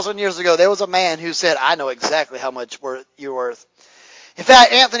 2,000 years ago, there was a man who said, I know exactly how much you're worth. In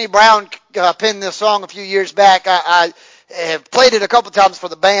fact, Anthony Brown penned this song a few years back. I have played it a couple times for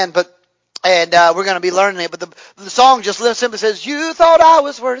the band, and we're going to be learning it. But the song just simply says, you thought I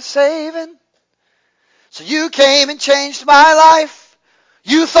was worth saving, so you came and changed my life.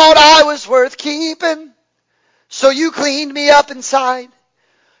 You thought I was worth keeping, so you cleaned me up inside.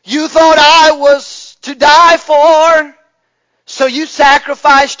 You thought I was to die for, so you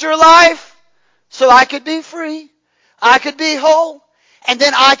sacrificed your life so I could be free, I could be whole, and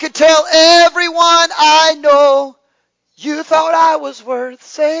then I could tell everyone I know, you thought I was worth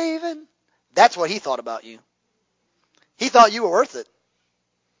saving. That's what he thought about you. He thought you were worth it.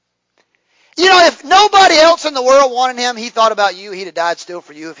 You know, if nobody else in the world wanted him, he thought about you. He'd have died still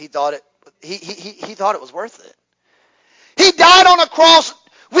for you if he thought it. He thought it was worth it. He died on a cross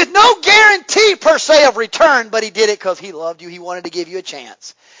with no guarantee per se of return, but he did it because he loved you. He wanted to give you a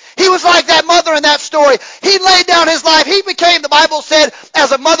chance. He was like that mother in that story. He laid down his life. He became, the Bible said,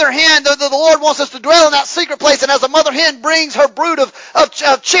 as a mother hen. The Lord wants us to dwell in that secret place. And as a mother hen brings her brood of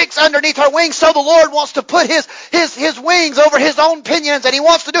chicks underneath her wings, so the Lord wants to put his wings over his own pinions. And he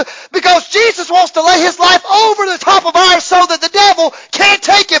wants to do it because Jesus wants to lay his life over the top of ours so that the devil can't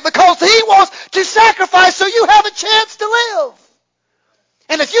take it, because he wants to sacrifice so you have a chance to live.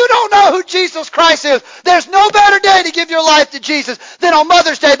 And if you don't don't know who Jesus Christ is, there's no better day to give your life to Jesus than on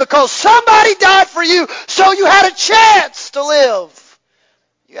Mother's Day, because somebody died for you, so you had a chance to live.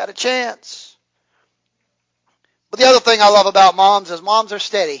 You had a chance. But the other thing I love about moms is moms are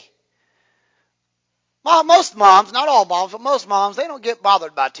steady. Most moms, not all moms, but most moms, they don't get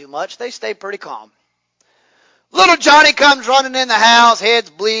bothered by too much. They stay pretty calm. Little Johnny comes running in the house, head's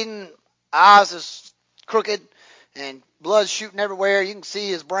bleeding, eyes is crooked, and blood's shooting everywhere. You can see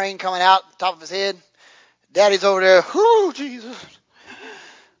his brain coming out the top of his head. Daddy's over there, whoo, Jesus.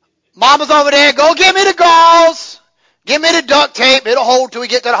 Mama's over there, go get me the gauze. Give me the duct tape. It'll hold till we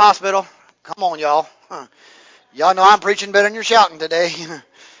get to the hospital. Come on, y'all. Y'all know I'm preaching better than you're shouting today.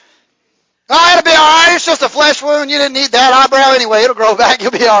 Oh, it'll be all right. It's just a flesh wound. You didn't need that eyebrow anyway. It'll grow back.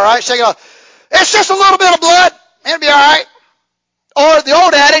 You'll be all right. Shake it off. It's just a little bit of blood. It'll be all right. Or the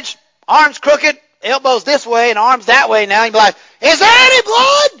old adage, arms crooked, elbows this way, and arms that way now. You'd be like, is there any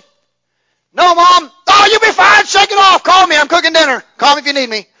blood? No, Mom. Oh, you'll be fine. Shake it off. Call me. I'm cooking dinner. Call me if you need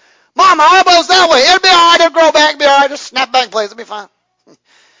me. Mom, my elbow's that way. It'll be all right. It'll grow back. It'll be all right. Just snap back in place. It'll be fine.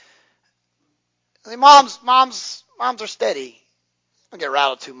 See, moms are steady. Don't get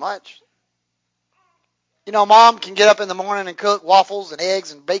rattled too much. You know, Mom can get up in the morning and cook waffles and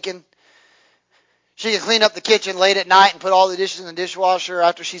eggs and bacon. She can clean up the kitchen late at night and put all the dishes in the dishwasher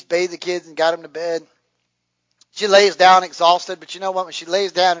after she's bathed the kids and got them to bed. She lays down exhausted, but you know what? When she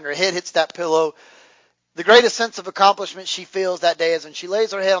lays down and her head hits that pillow, the greatest sense of accomplishment she feels that day is when she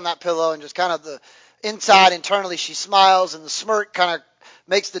lays her head on that pillow and just kind of the inside, internally, she smiles, and the smirk kind of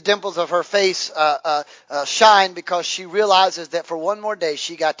makes the dimples of her face shine, because she realizes that for one more day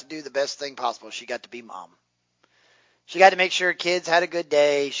she got to do the best thing possible. She got to be Mom. She got to make sure her kids had a good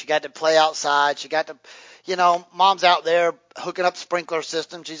day. She got to play outside. She got to, Mom's out there hooking up sprinkler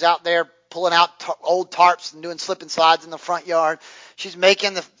systems. She's out there pulling out old tarps and doing slip and slides in the front yard. She's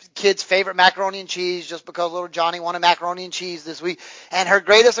making the kids' favorite macaroni and cheese just because little Johnny wanted macaroni and cheese this week. And her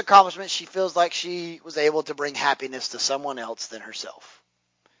greatest accomplishment, she feels like she was able to bring happiness to someone else than herself.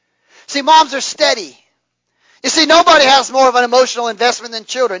 See, moms are steady. You see, nobody has more of an emotional investment than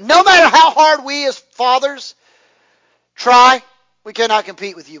children. No matter how hard we as fathers try, we cannot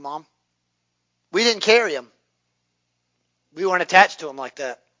compete with you, Mom. We didn't carry him. We weren't attached to him like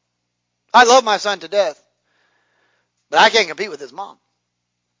that. I love my son to death, but I can't compete with his mom.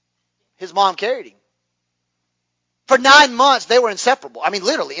 His mom carried him. For 9 months, they were inseparable. I mean,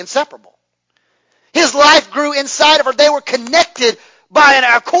 literally inseparable. His life grew inside of her. They were connected by an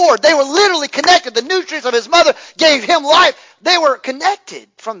accord. They were literally connected. The nutrients of his mother gave him life. They were connected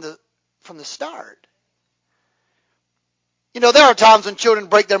from the start. There are times when children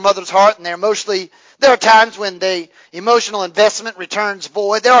break their mother's heart and there are times when the emotional investment returns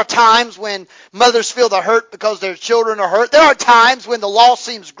void. There are times when mothers feel the hurt because their children are hurt. There are times when the loss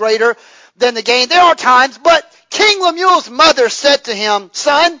seems greater than the gain. There are times, but King Lemuel's mother said to him,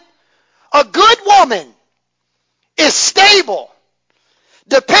 son, a good woman is stable,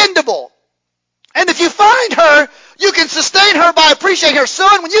 dependable, and if you find her, you can sustain her by appreciating her.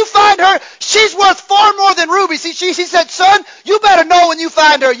 Son, when you find her, she's worth far more than rubies. See, she said, son, you better know when you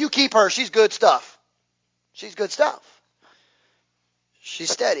find her, you keep her. She's good stuff. She's good stuff.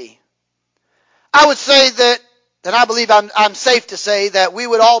 She's steady. I would say that, and I believe I'm safe to say that we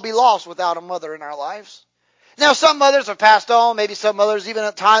would all be lost without a mother in our lives. Now, some mothers have passed on. Maybe some mothers even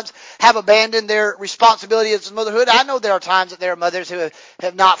at times have abandoned their responsibility as motherhood. I know there are times that there are mothers who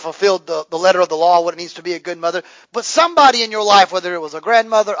have not fulfilled the letter of the law, what it means to be a good mother. But somebody in your life, whether it was a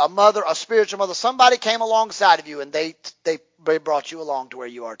grandmother, a mother, a spiritual mother, somebody came alongside of you and they brought you along to where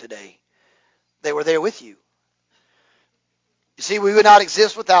you are today. They were there with you. You see, we would not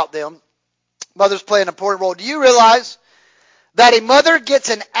exist without them. Mothers play an important role. Do you realize that a mother gets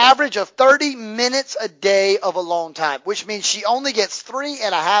an average of 30 minutes a day of alone time, which means she only gets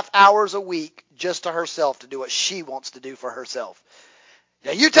 3.5 hours a week just to herself to do what she wants to do for herself?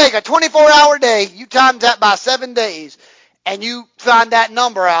 Now, you take a 24-hour day, you times that by 7 days, and you find that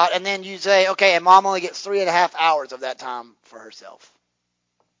number out, and then you say, okay, and Mom only gets 3.5 hours of that time for herself.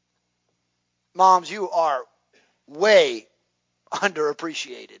 Moms, you are way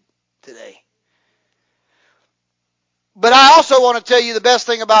underappreciated today. But I also want to tell you the best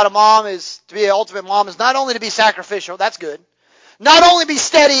thing about a mom is to be an ultimate mom is not only to be sacrificial, that's good. Not only be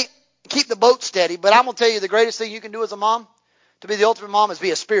steady, keep the boat steady, but I'm going to tell you the greatest thing you can do as a mom, to be the ultimate mom, is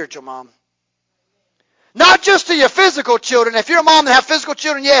be a spiritual mom. Not just to your physical children. If you're a mom that have physical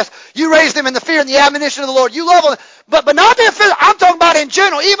children, yes, you raise them in the fear and the admonition of the Lord. You love them. But not being physical. I'm talking about in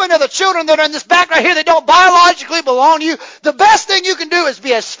general. Even to the children that are in this back right here that don't biologically belong to you, the best thing you can do is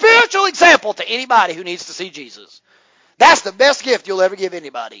be a spiritual example to anybody who needs to see Jesus. That's the best gift you'll ever give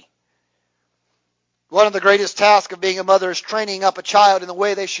anybody. One of the greatest tasks of being a mother is training up a child in the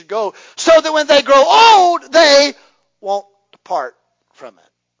way they should go, so that when they grow old, they won't depart from it.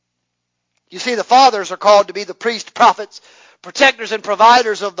 You see, the fathers are called to be the priests, prophets, protectors, and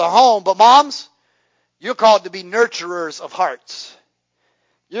providers of the home. But moms, you're called to be nurturers of hearts.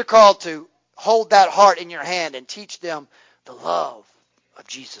 You're called to hold that heart in your hand and teach them the love of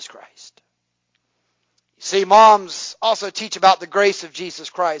Jesus Christ. You see, moms also teach about the grace of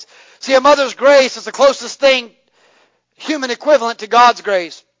Jesus Christ. See, a mother's grace is the closest thing, human equivalent to God's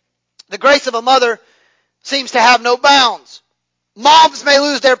grace. The grace of a mother seems to have no bounds. Moms may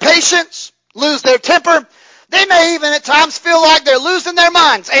lose their patience, lose their temper. They may even at times feel like they're losing their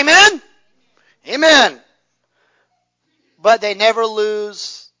minds. Amen? Amen. But they never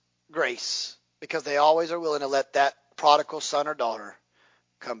lose grace, because they always are willing to let that prodigal son or daughter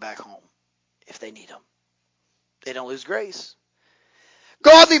come back home if they need them. They don't lose grace.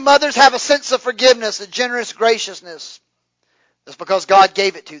 Godly mothers have a sense of forgiveness, a generous graciousness. That's because God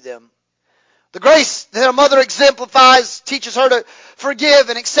gave it to them. The grace that a mother exemplifies teaches her to forgive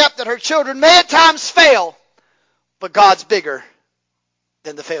and accept that her children may at times fail, but God's bigger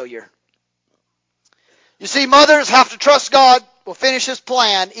than the failure. You see, mothers have to trust God will finish His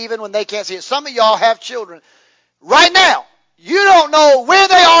plan even when they can't see it. Some of y'all have children right now. You don't know where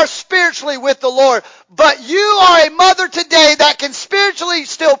they are spiritually with the Lord, but you are a mother today that can spiritually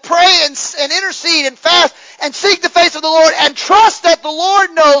still pray and intercede and fast and seek the face of the Lord and trust that the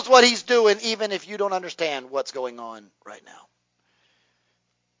Lord knows what He's doing, even if you don't understand what's going on right now.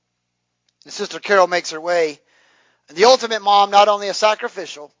 And Sister Carol makes her way. And the ultimate mom, not only a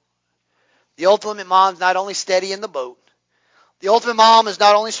sacrificial, the ultimate mom is not only steady in the boat, the ultimate mom is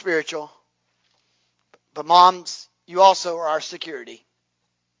not only spiritual, but moms, you also are our security.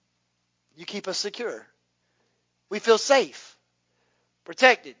 You keep us secure. We feel safe,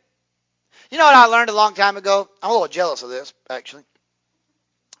 protected. You know what I learned a long time ago? I'm a little jealous of this, actually,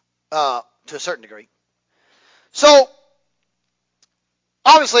 to a certain degree. So,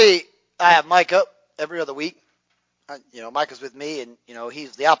 obviously, I have Mike up every other week. Micah's with me, and,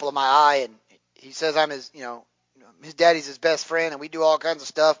 he's the apple of my eye, and he says I'm his, his daddy's his best friend, and we do all kinds of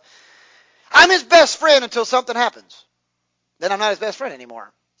stuff. I'm his best friend until something happens. Then I'm not his best friend anymore.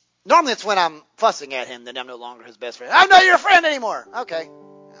 Normally it's when I'm fussing at him that I'm no longer his best friend. I'm not your friend anymore. Okay.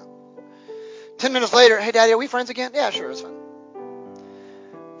 10 minutes later, hey, Daddy, are we friends again? Yeah, sure, it's fine.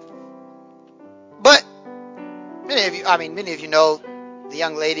 But many of you know the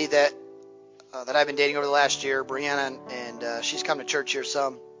young lady that I've been dating over the last year, Brianna, and she's come to church here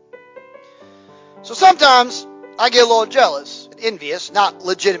some. So sometimes I get a little jealous and envious, not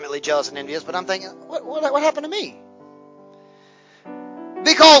legitimately jealous and envious, but I'm thinking, what happened to me?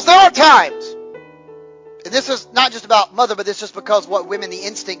 Because there are times, and this is not just about mother, but this is because what women, the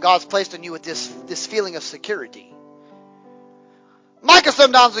instinct God's placed in you with this feeling of security. Micah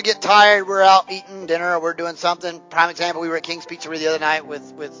sometimes we get tired, we're out eating dinner, or we're doing something. Prime example, we were at King's Pizzeria the other night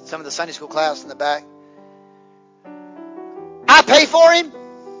with some of the Sunday school class in the back. I pay for him.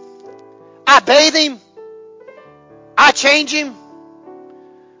 I bathe him. I change him.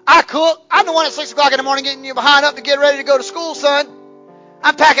 I cook. I'm the one at 6 o'clock in the morning getting you behind up to get ready to go to school, son.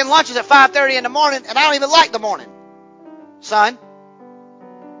 I'm packing lunches at 5:30 in the morning, and I don't even like the morning, son.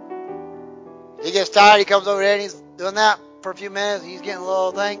 He gets tired. He comes over there, and he's doing that for a few minutes. He's getting a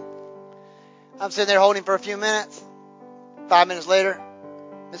little thing. I'm sitting there holding him for a few minutes. 5 minutes later,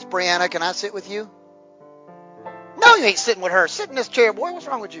 Miss Brianna, can I sit with you? No, you ain't sitting with her. Sit in this chair, boy. What's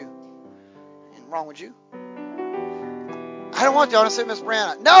wrong with you? Ain't wrong with you. I don't want you to sit with Miss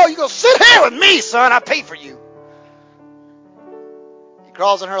Brianna. No, you go sit here with me, son. I pay for you. He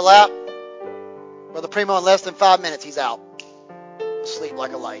crawls in her lap. Brother Primo, in less than 5 minutes, he's out. Asleep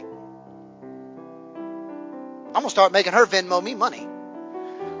like a light. I'm going to start making her Venmo me money.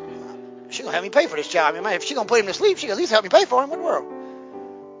 She's going to have me pay for this job. I mean, if she's going to put him to sleep, she can at least help me pay for him. What in the world?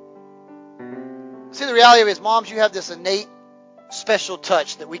 See, the reality of it is, moms, you have this innate special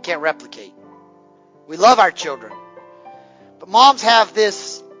touch that we can't replicate. We love our children. But moms have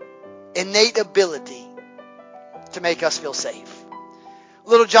this innate ability to make us feel safe.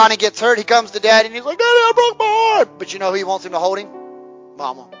 Little Johnny gets hurt. He comes to Daddy, and he's like, Daddy, I broke my arm. But you know who he wants him to hold him?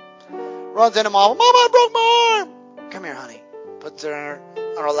 Mama. Runs into Mama. Mama, I broke my arm. Come here, honey. Puts her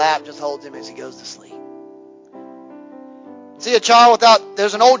on her lap, just holds him as he goes to sleep. See,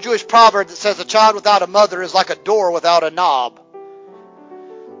 there's an old Jewish proverb that says a child without a mother is like a door without a knob.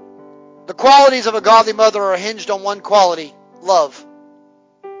 The qualities of a godly mother are hinged on one quality, love.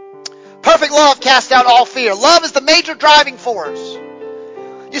 Perfect love casts out all fear. Love is the major driving force.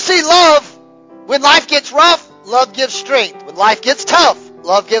 You see, love, when life gets rough, love gives strength. When life gets tough,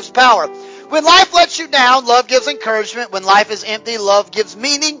 love gives power. When life lets you down, love gives encouragement. When life is empty, love gives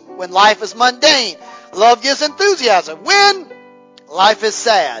meaning. When life is mundane, love gives enthusiasm. When life is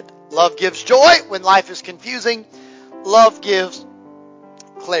sad, love gives joy. When life is confusing, love gives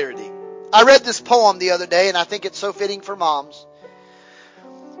clarity. I read this poem the other day, and I think it's so fitting for moms.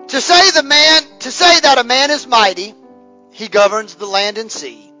 To say that a man is mighty, he governs the land and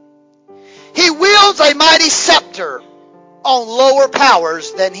sea. He wields a mighty scepter on lower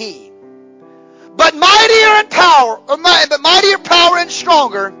powers than he. But mightier power and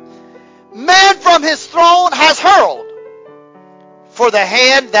stronger, man from his throne has hurled. For the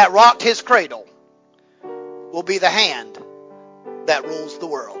hand that rocked his cradle will be the hand that rules the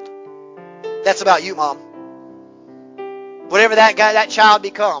world. That's about you, Mom. Whatever that child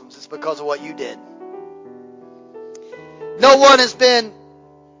becomes, it's because of what you did. No one is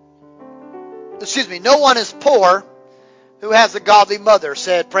poor who has a godly mother,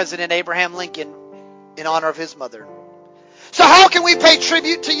 said President Abraham Lincoln in honor of his mother. So how can we pay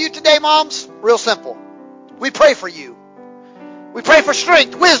tribute to you today, moms? Real simple. We pray for you. We pray for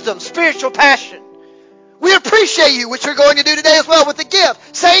strength, wisdom, spiritual passion. We appreciate you, which we're going to do today as well with the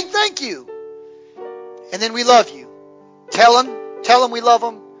gift, saying thank you. And then we love you. Tell them we love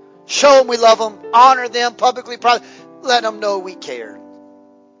them. Show them we love them. Honor them publicly. Let them know we care.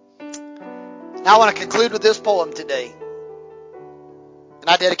 Now I want to conclude with this poem today. And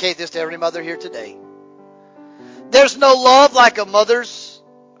I dedicate this to every mother here today. There's no love like a mother's.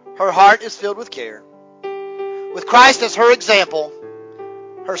 Her heart is filled with care. With Christ as her example,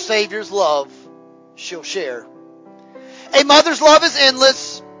 her Savior's love she'll share. A mother's love is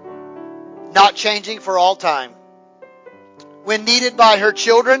endless, not changing for all time. When needed by her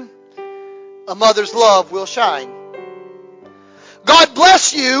children, a mother's love will shine. God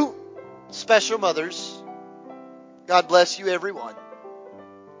bless you, special mothers. God bless you, everyone.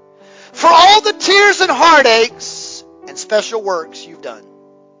 For all the tears and heartaches and special works you've done.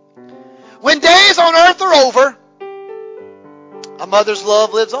 When days on earth are over, a mother's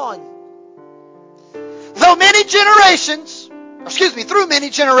love lives on. Through many generations,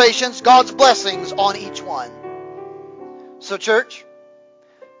 God's blessings on each one. So church,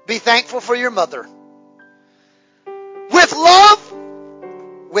 be thankful for your mother. With love,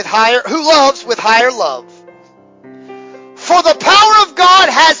 who loves with higher love. For the power of God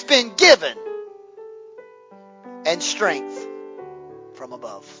has been given, and strength from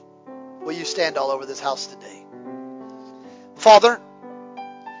above. Will you stand all over this house today? Father,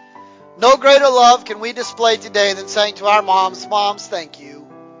 no greater love can we display today than saying to our moms, Moms, thank you.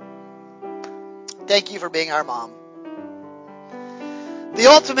 Thank you for being our mom. The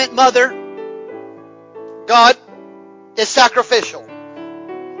ultimate mother, God, is sacrificial.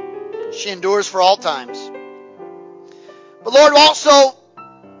 She endures for all times. But Lord, also,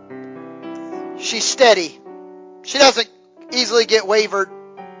 she's steady. She doesn't easily get wavered.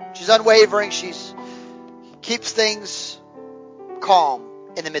 She's unwavering. She keeps things calm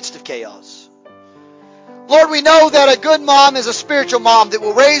in the midst of chaos. Lord, we know that a good mom is a spiritual mom that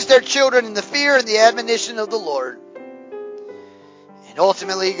will raise their children in the fear and the admonition of the Lord. And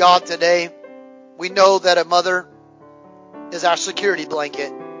ultimately, God, today, we know that a mother is our security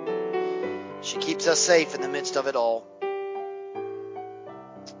blanket. She keeps us safe in the midst of it all.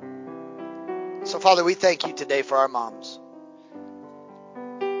 So, Father, we thank you today for our moms.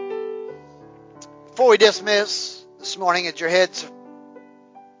 Before we dismiss this morning, at your heads,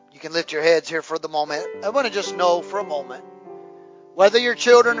 you can lift your heads here for the moment. I want to just know for a moment, whether your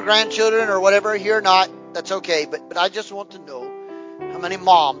children or grandchildren or whatever are here or not, that's okay. But I just want to know how many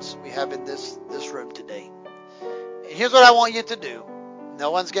moms we have in this room today. And here's what I want you to do.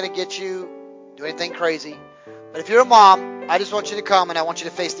 No one's going to get you do anything crazy. But if you're a mom, I just want you to come and I want you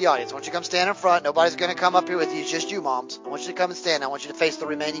to face the audience. I want you to come stand in front. Nobody's going to come up here with you. It's just you, moms. I want you to come and stand. I want you to face the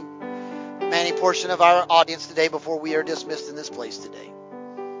remaining portion of our audience today before we are dismissed in this place today.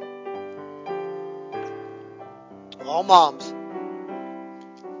 All moms.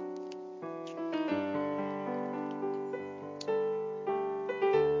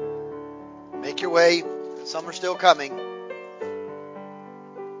 Make your way. Some are still coming.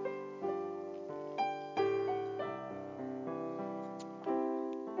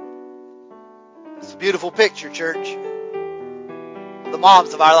 It's a beautiful picture, church. The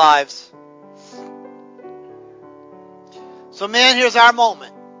moms of our lives. So, men, here's our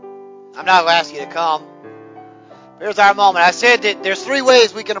moment. I'm not going to ask you to come. Here's our moment. I said that there's 3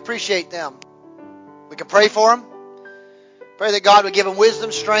 ways we can appreciate them. We can pray for them. Pray that God would give them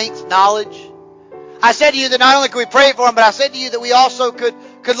wisdom, strength, knowledge. I said to you that not only could we pray for them, but I said to you that we also could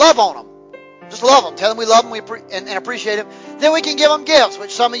love on them. Just love them. Tell them we love them and appreciate them. Then we can give them gifts,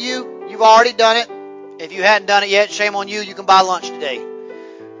 which some of you've you've already done it. If you hadn't done it yet, shame on you. You can buy lunch today.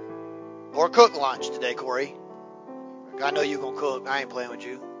 Or cook lunch today, Corey. I know you're going to cook. I ain't playing with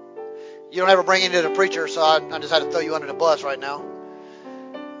you. You don't ever bring into the preacher, so I just had to throw you under the bus right now.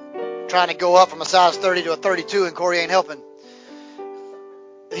 Trying to go up from a size 30 to a 32, and Corey ain't helping.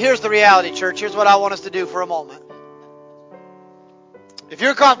 Here's the reality, church. Here's what I want us to do for a moment. If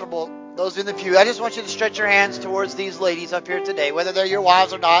you're comfortable, those in the pew, I just want you to stretch your hands towards these ladies up here today. Whether they're your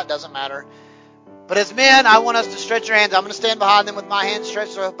wives or not, doesn't matter. But as men, I want us to stretch your hands. I'm going to stand behind them with my hands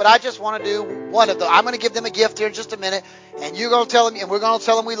stretched up. But I just want to do one of them. I'm going to give them a gift here in just a minute. And you're going to tell them, and we're going to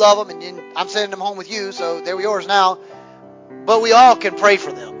tell them we love them. And then I'm sending them home with you, so they're yours now. But we all can pray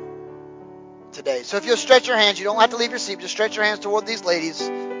for them today. So if you'll stretch your hands, you don't have to leave your seat. Just stretch your hands toward these ladies.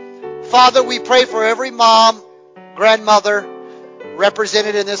 Father, we pray for every mom, grandmother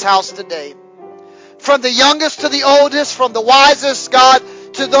represented in this house today. From the youngest to the oldest, from the wisest, God,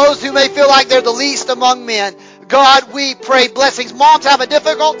 to those who may feel like they're the least among men. God, we pray blessings. Moms have a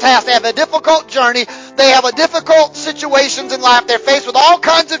difficult task. They have a difficult journey. They have a difficult situations in life. They're faced with all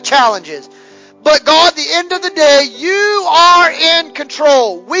kinds of challenges. But God, at the end of the day, you are in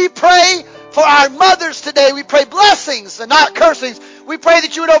control. We pray for our mothers today. We pray blessings and not cursings. We pray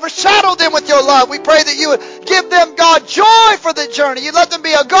that you would overshadow them with your love. We pray that you would give them, God, joy for the journey. You let them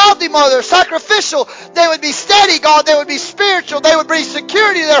be a godly mother, sacrificial. They would be steady, God. They would be spiritual. They would bring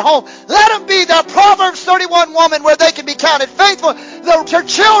security to their home. Let them be their Proverbs 31 woman where they can be counted faithful. Her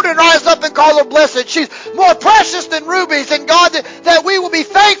children rise up and call her blessed. She's more precious than rubies. And God, that we will be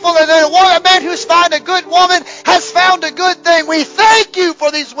thankful and that a man who's found a good woman has found a good thing. We thank you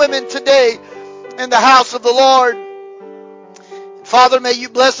for these women today in the house of the Lord. Father, may you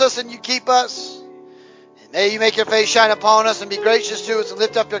bless us and you keep us. And may you make your face shine upon us and be gracious to us and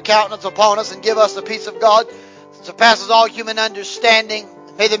lift up your countenance upon us and give us the peace of God that surpasses all human understanding.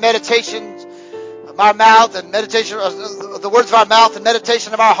 And may the meditations of our mouth and meditation of the words of our mouth and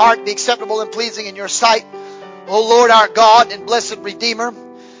meditation of our heart be acceptable and pleasing in your sight. O Lord, our God and blessed Redeemer.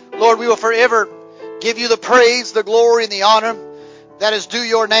 Lord, we will forever give you the praise, the glory, and the honor that is due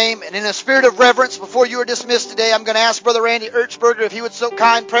your name. And in a spirit of reverence, before you are dismissed today, I'm going to ask Brother Randy Ertzberger if he would so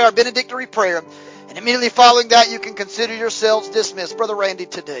kind pray our benedictory prayer. And immediately following that, you can consider yourselves dismissed. Brother Randy,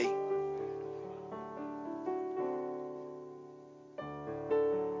 today.